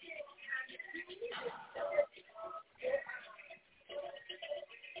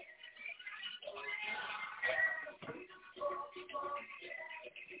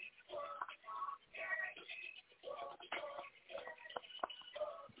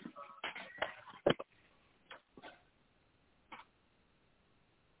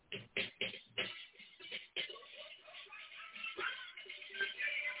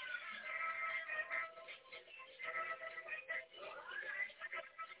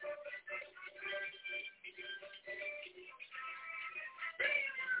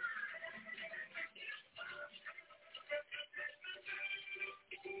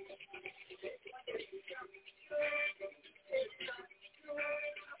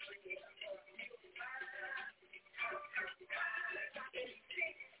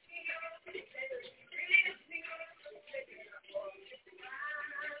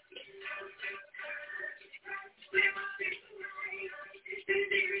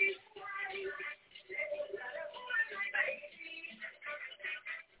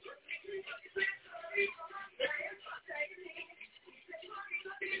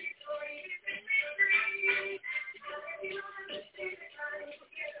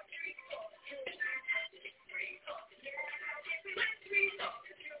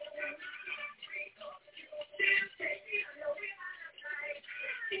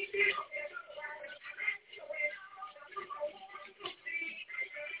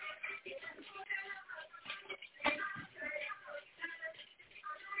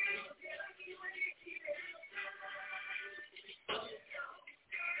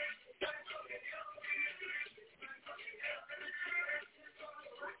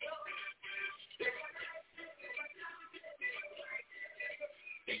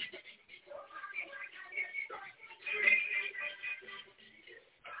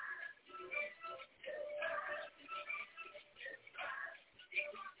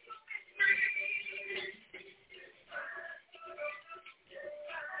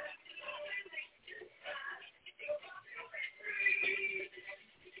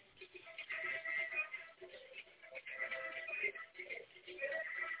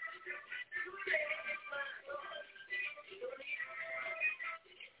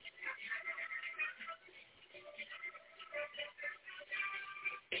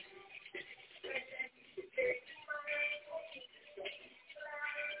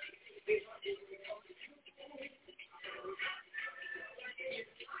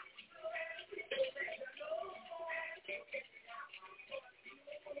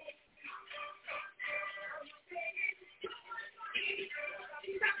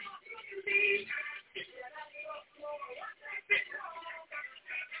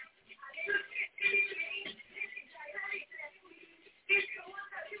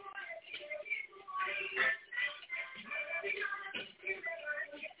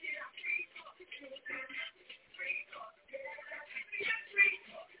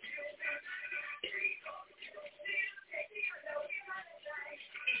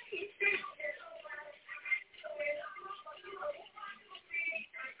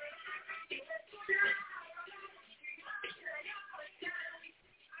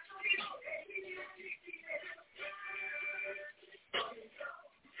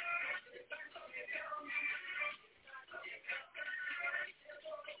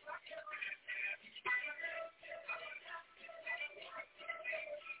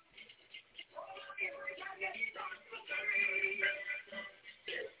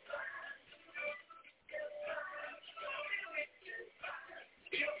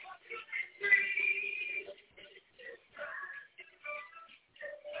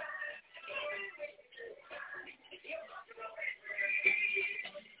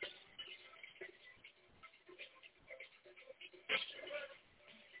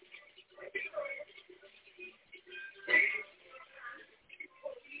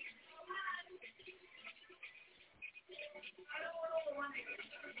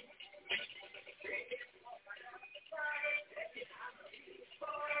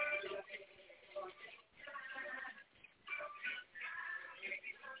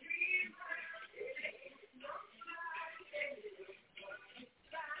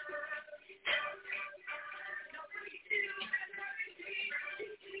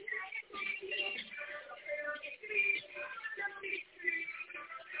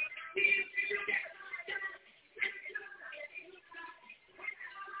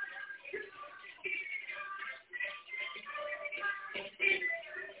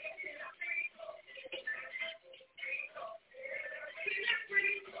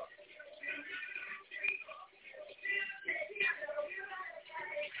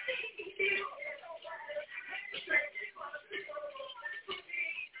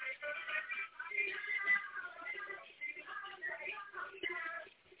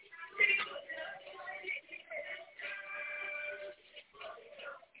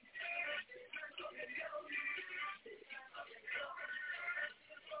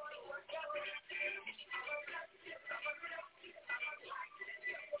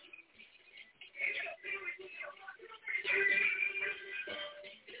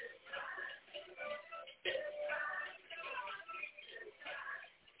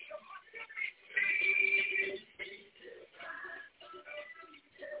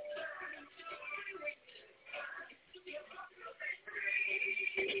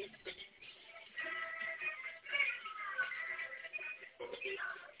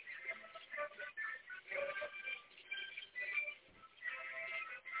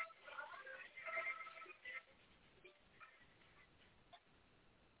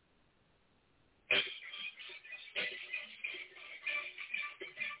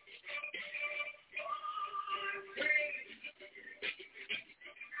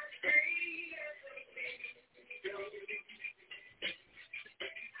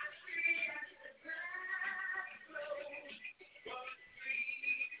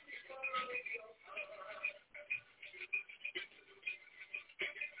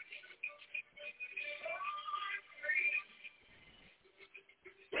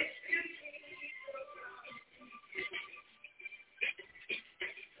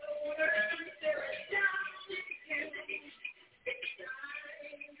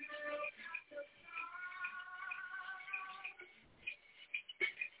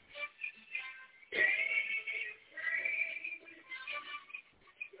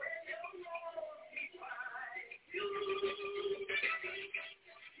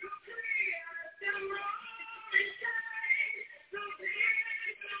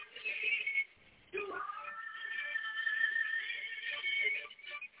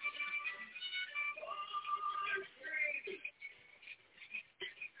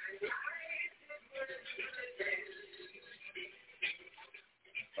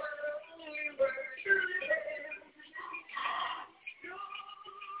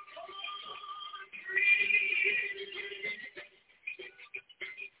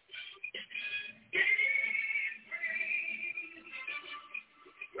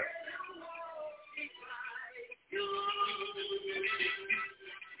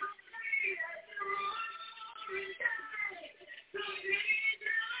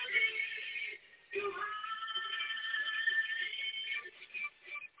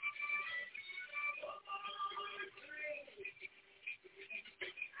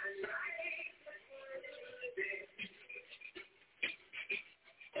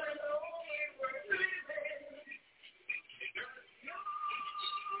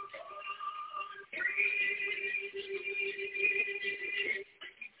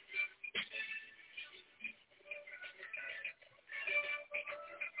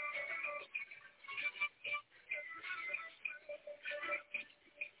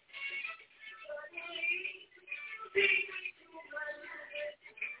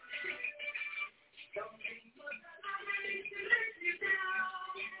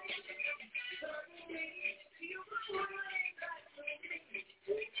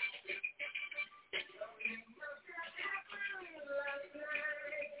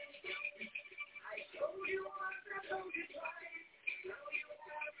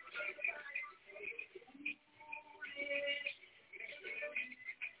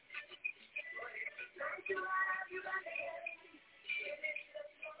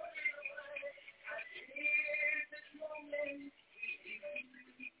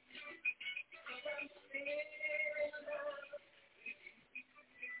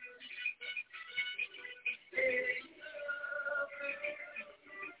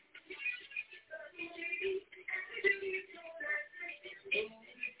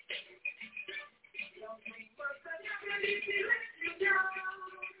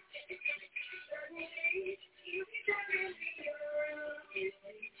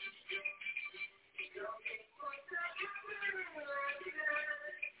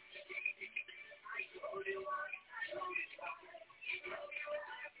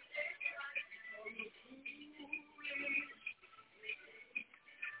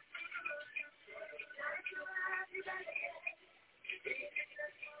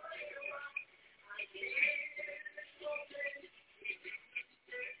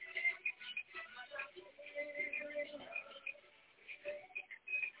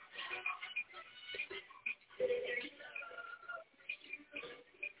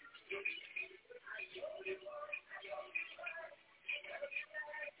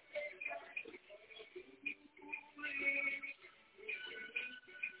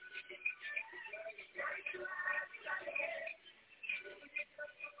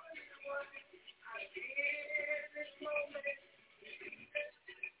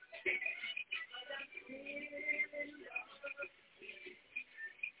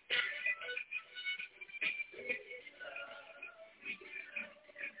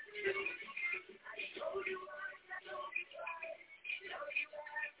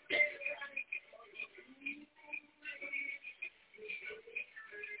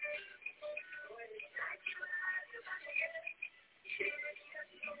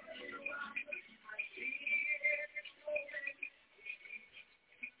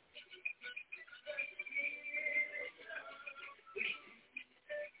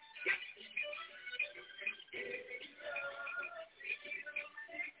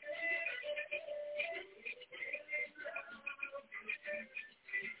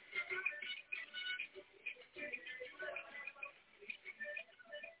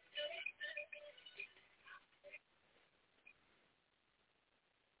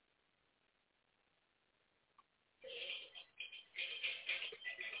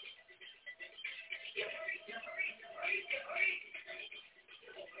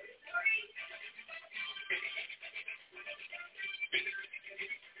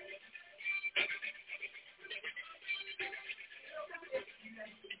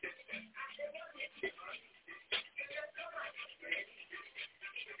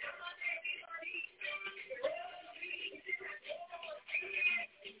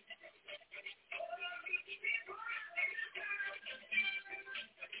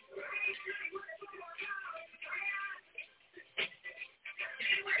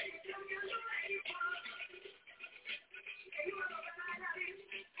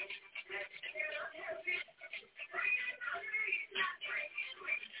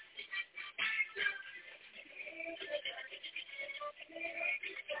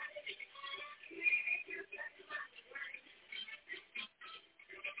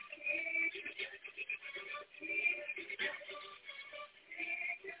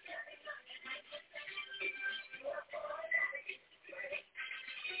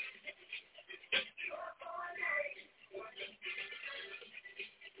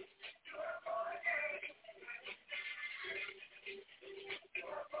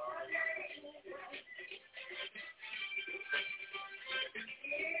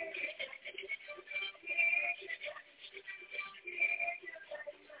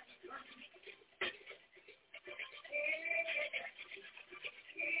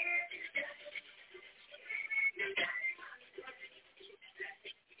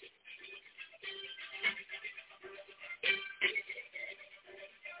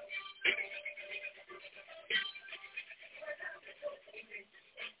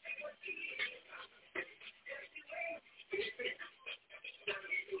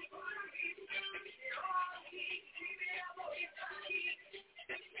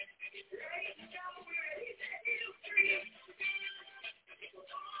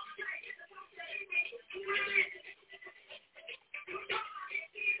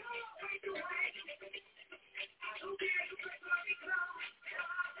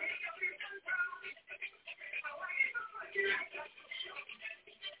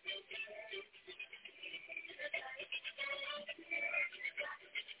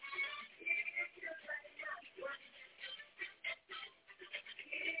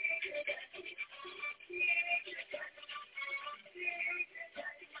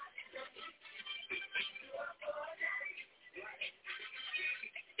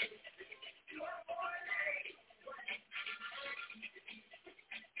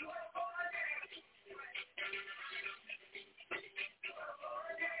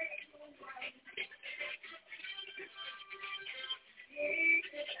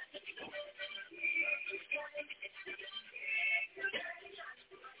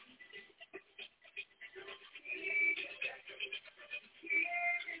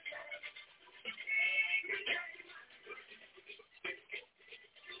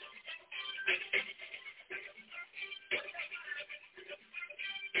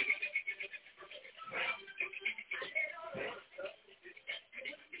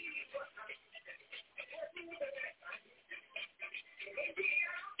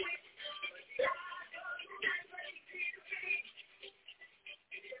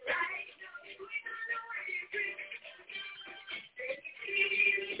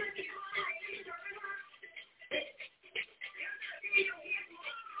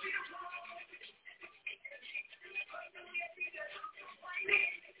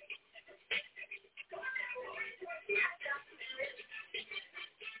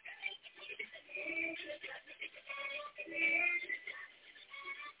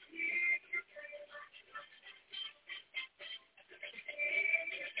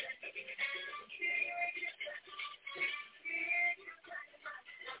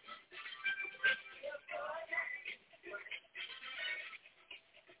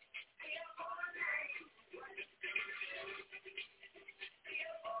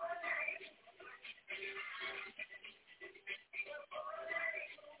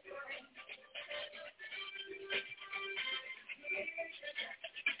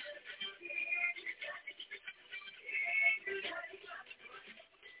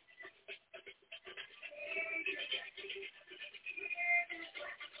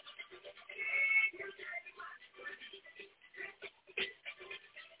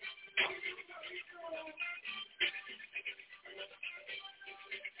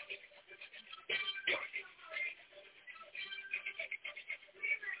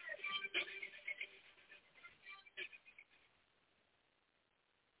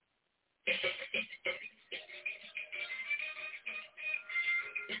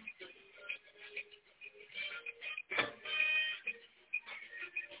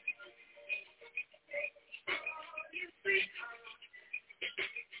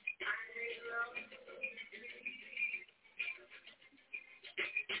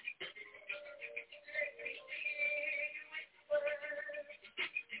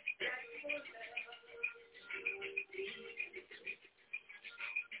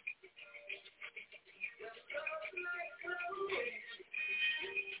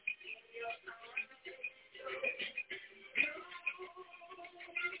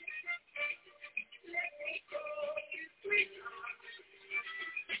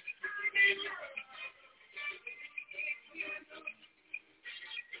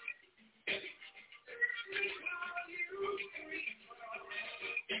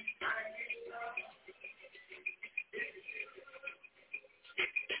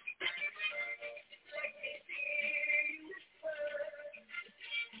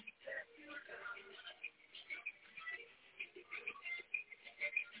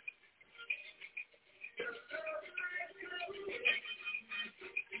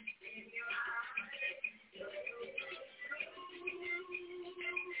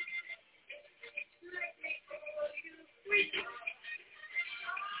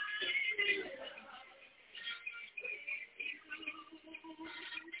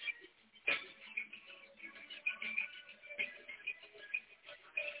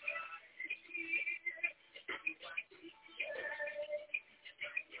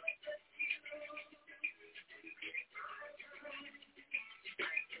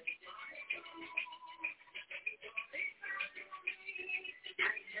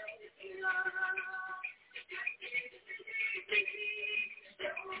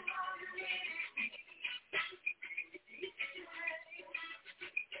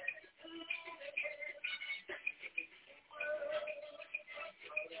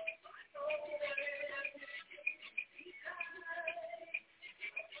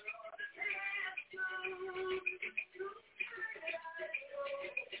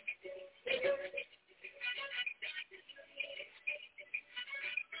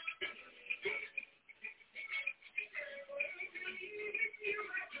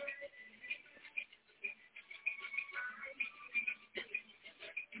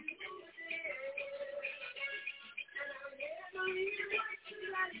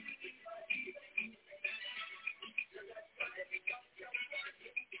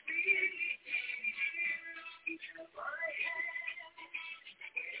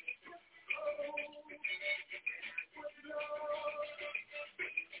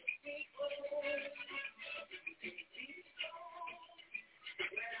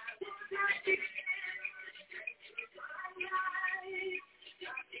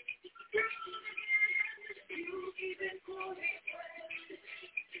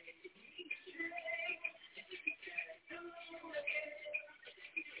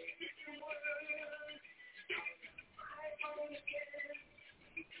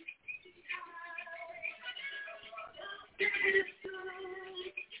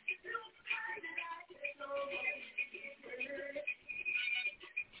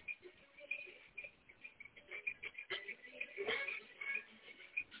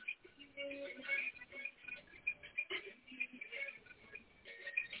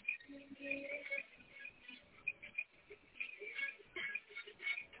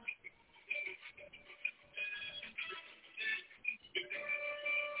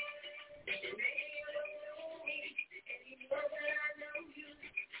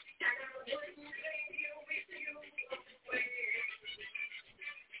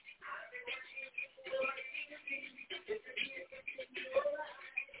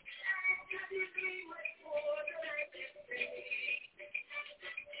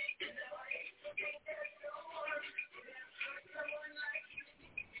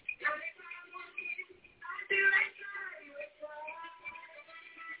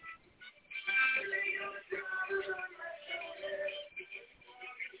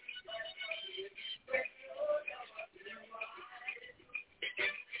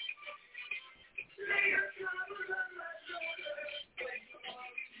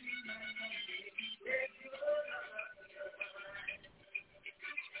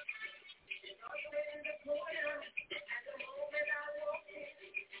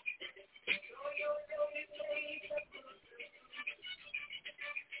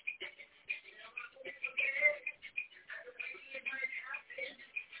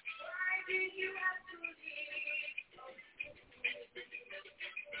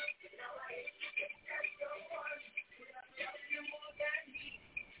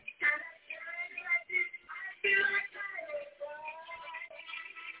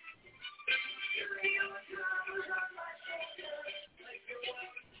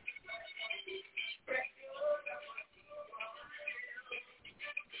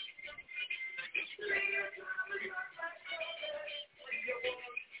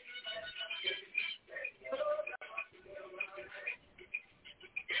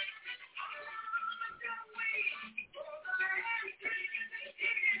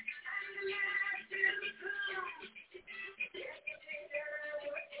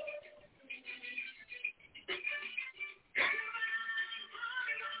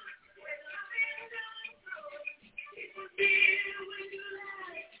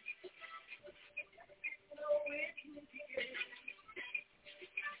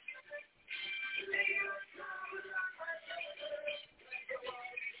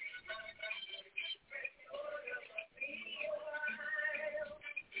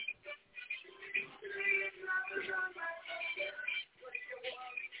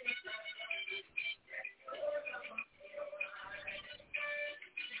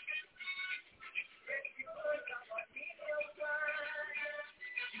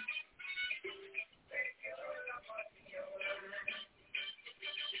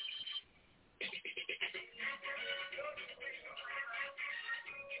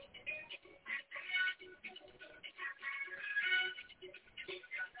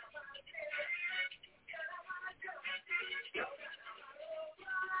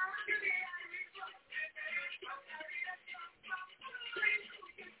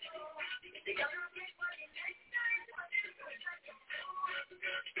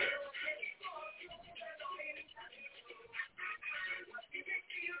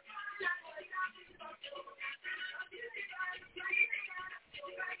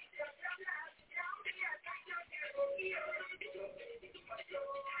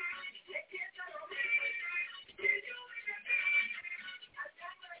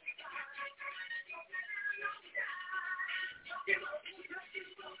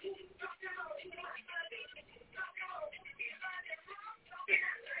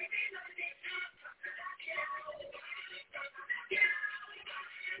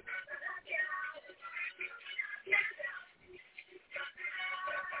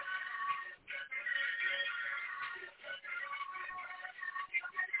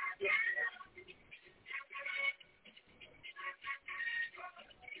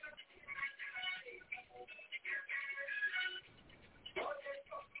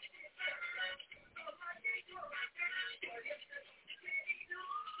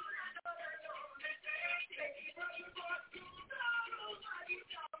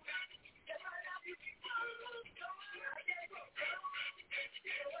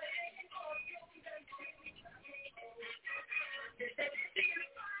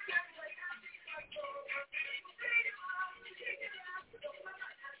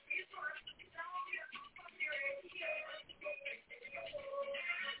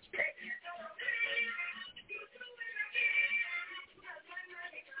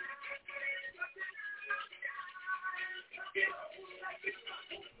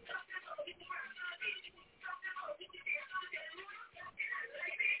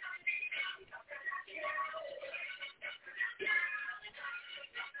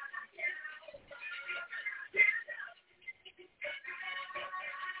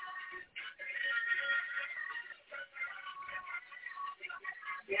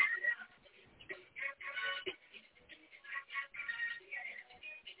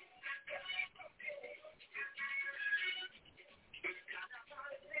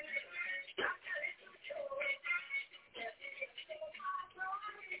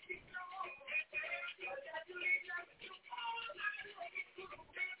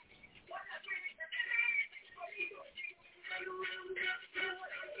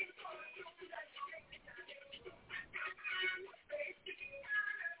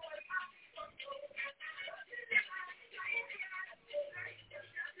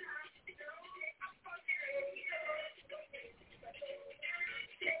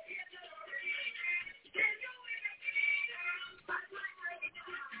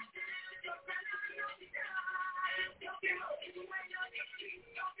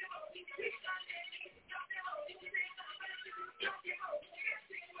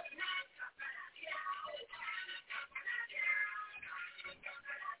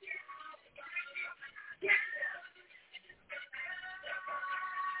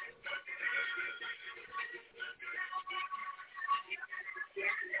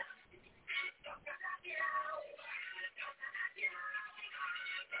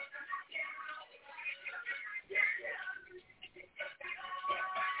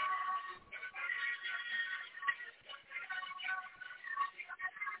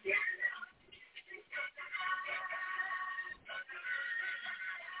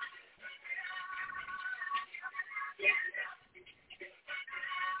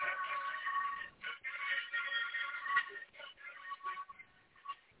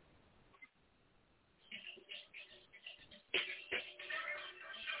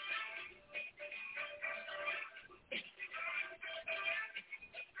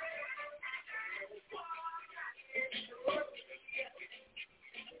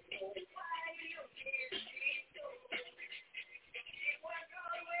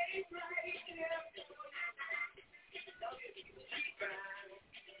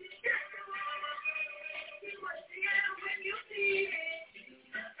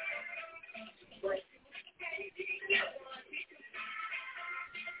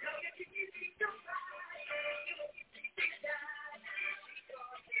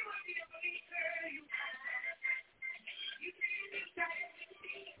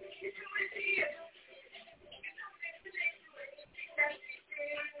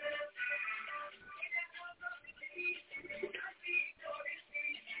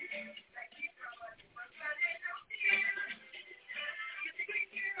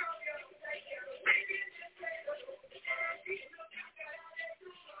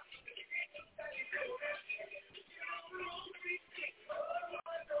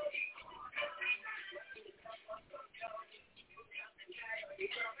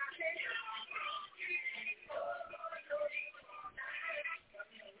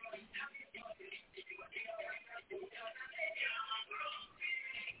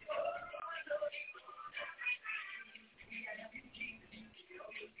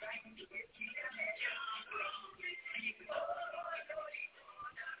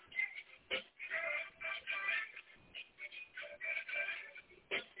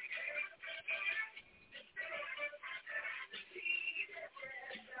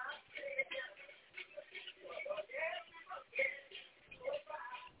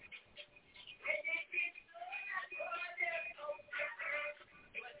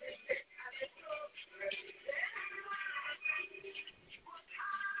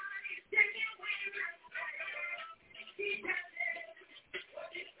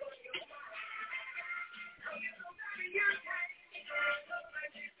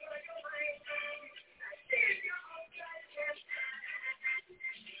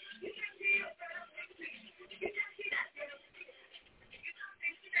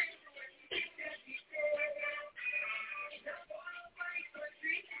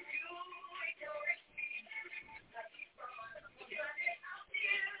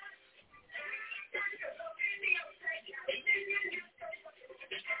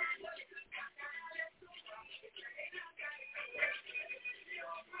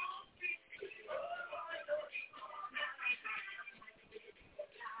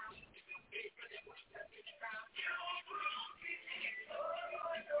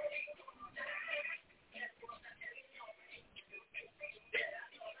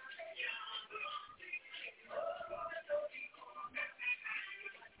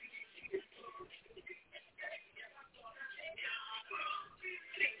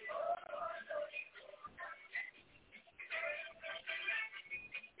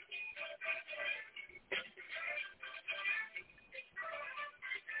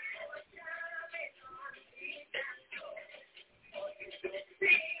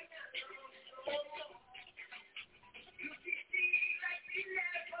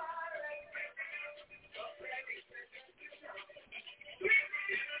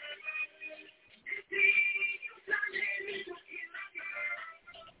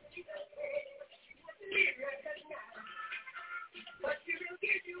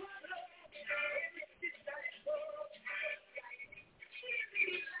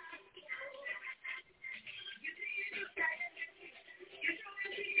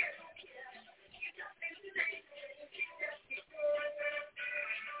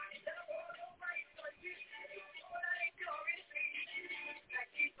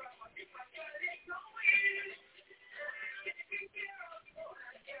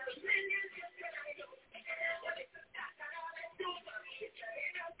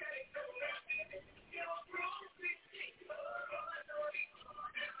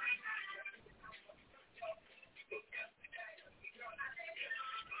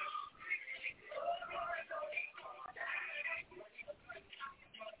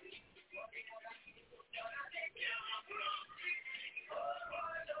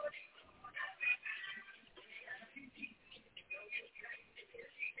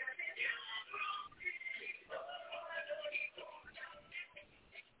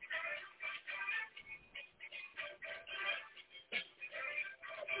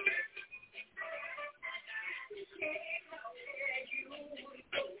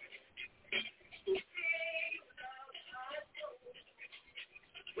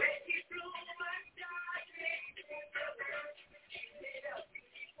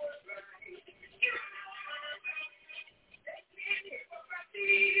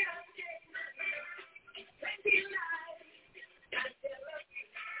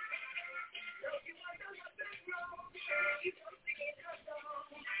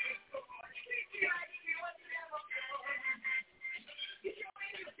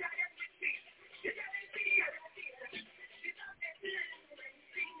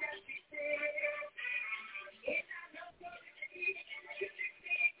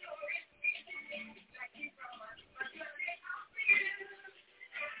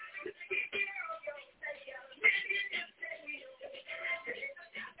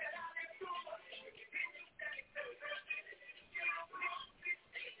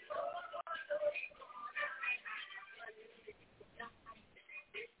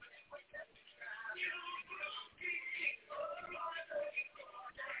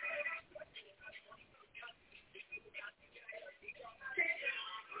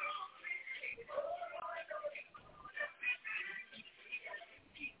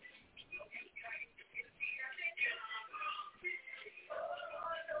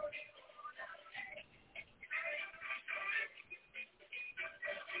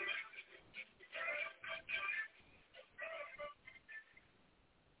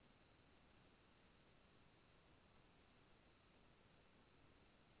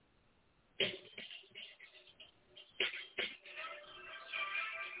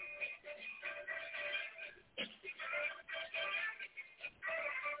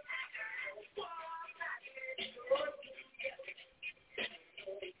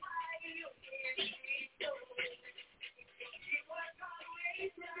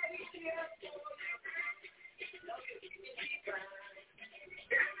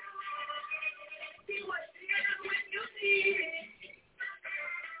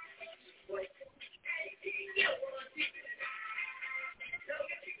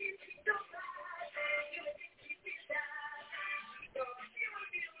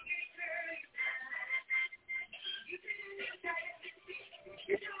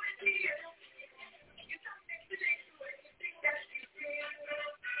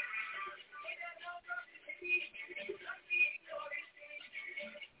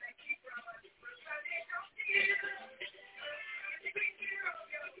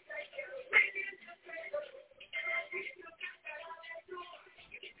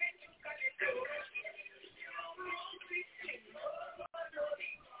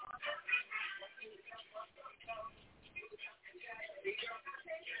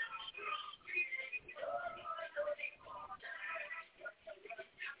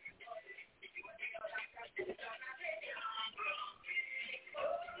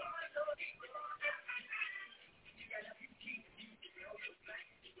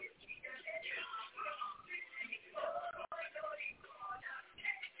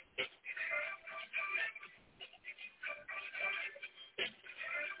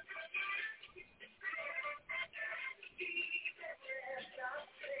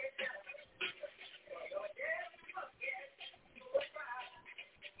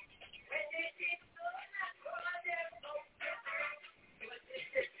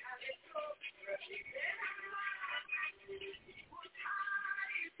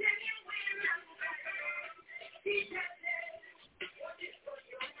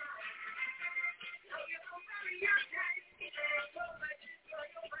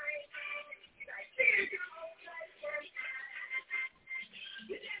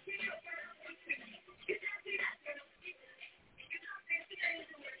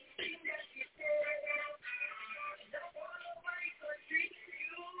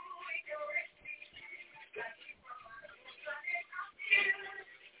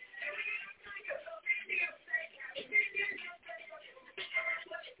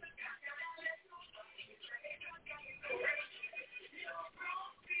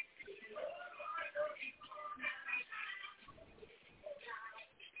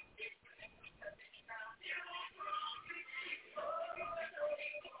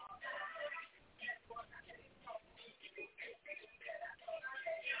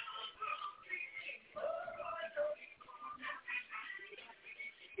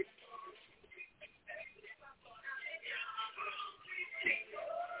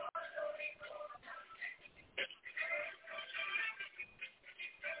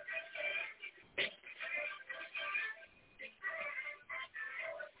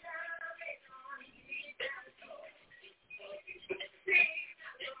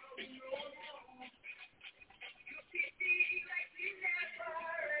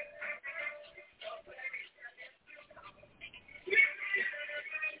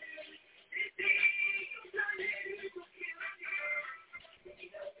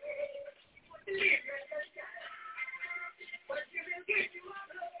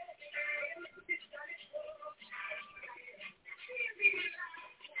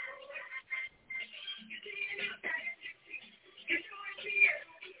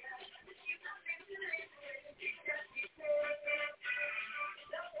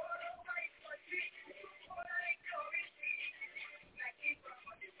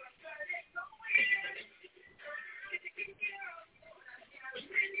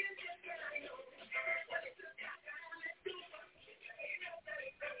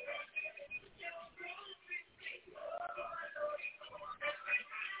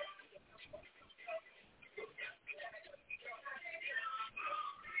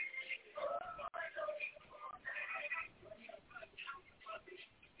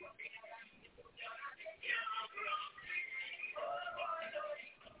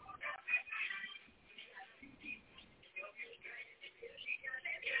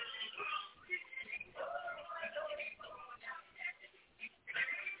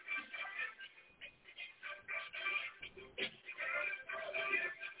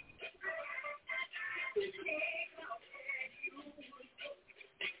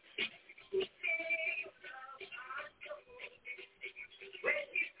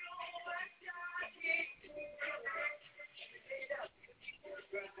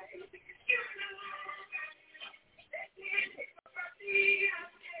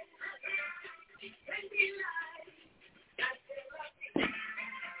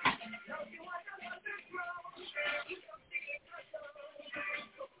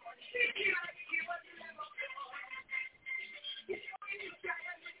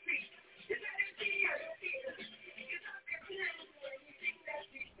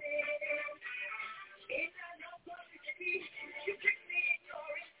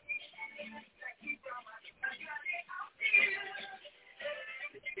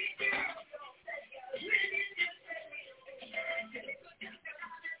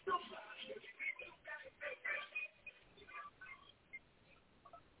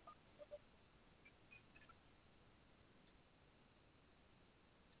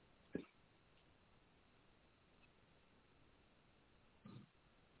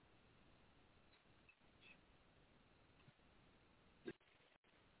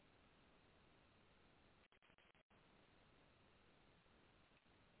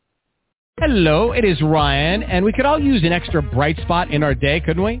Hello, it is Ryan, and we could all use an extra bright spot in our day,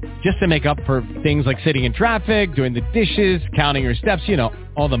 couldn't we? Just to make up for things like sitting in traffic, doing the dishes, counting your steps, you know,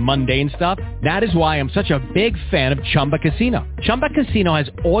 all the mundane stuff. That is why I'm such a big fan of Chumba Casino. Chumba Casino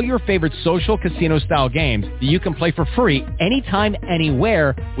has all your favorite social casino-style games that you can play for free anytime,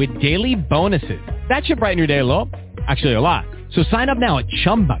 anywhere with daily bonuses. That should brighten your day a little. Actually, a lot. So sign up now at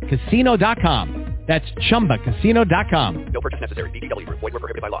ChumbaCasino.com. That's ChumbaCasino.com. No purchase necessary. VGW Group. Void where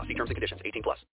prohibited by law. See terms and conditions. 18+.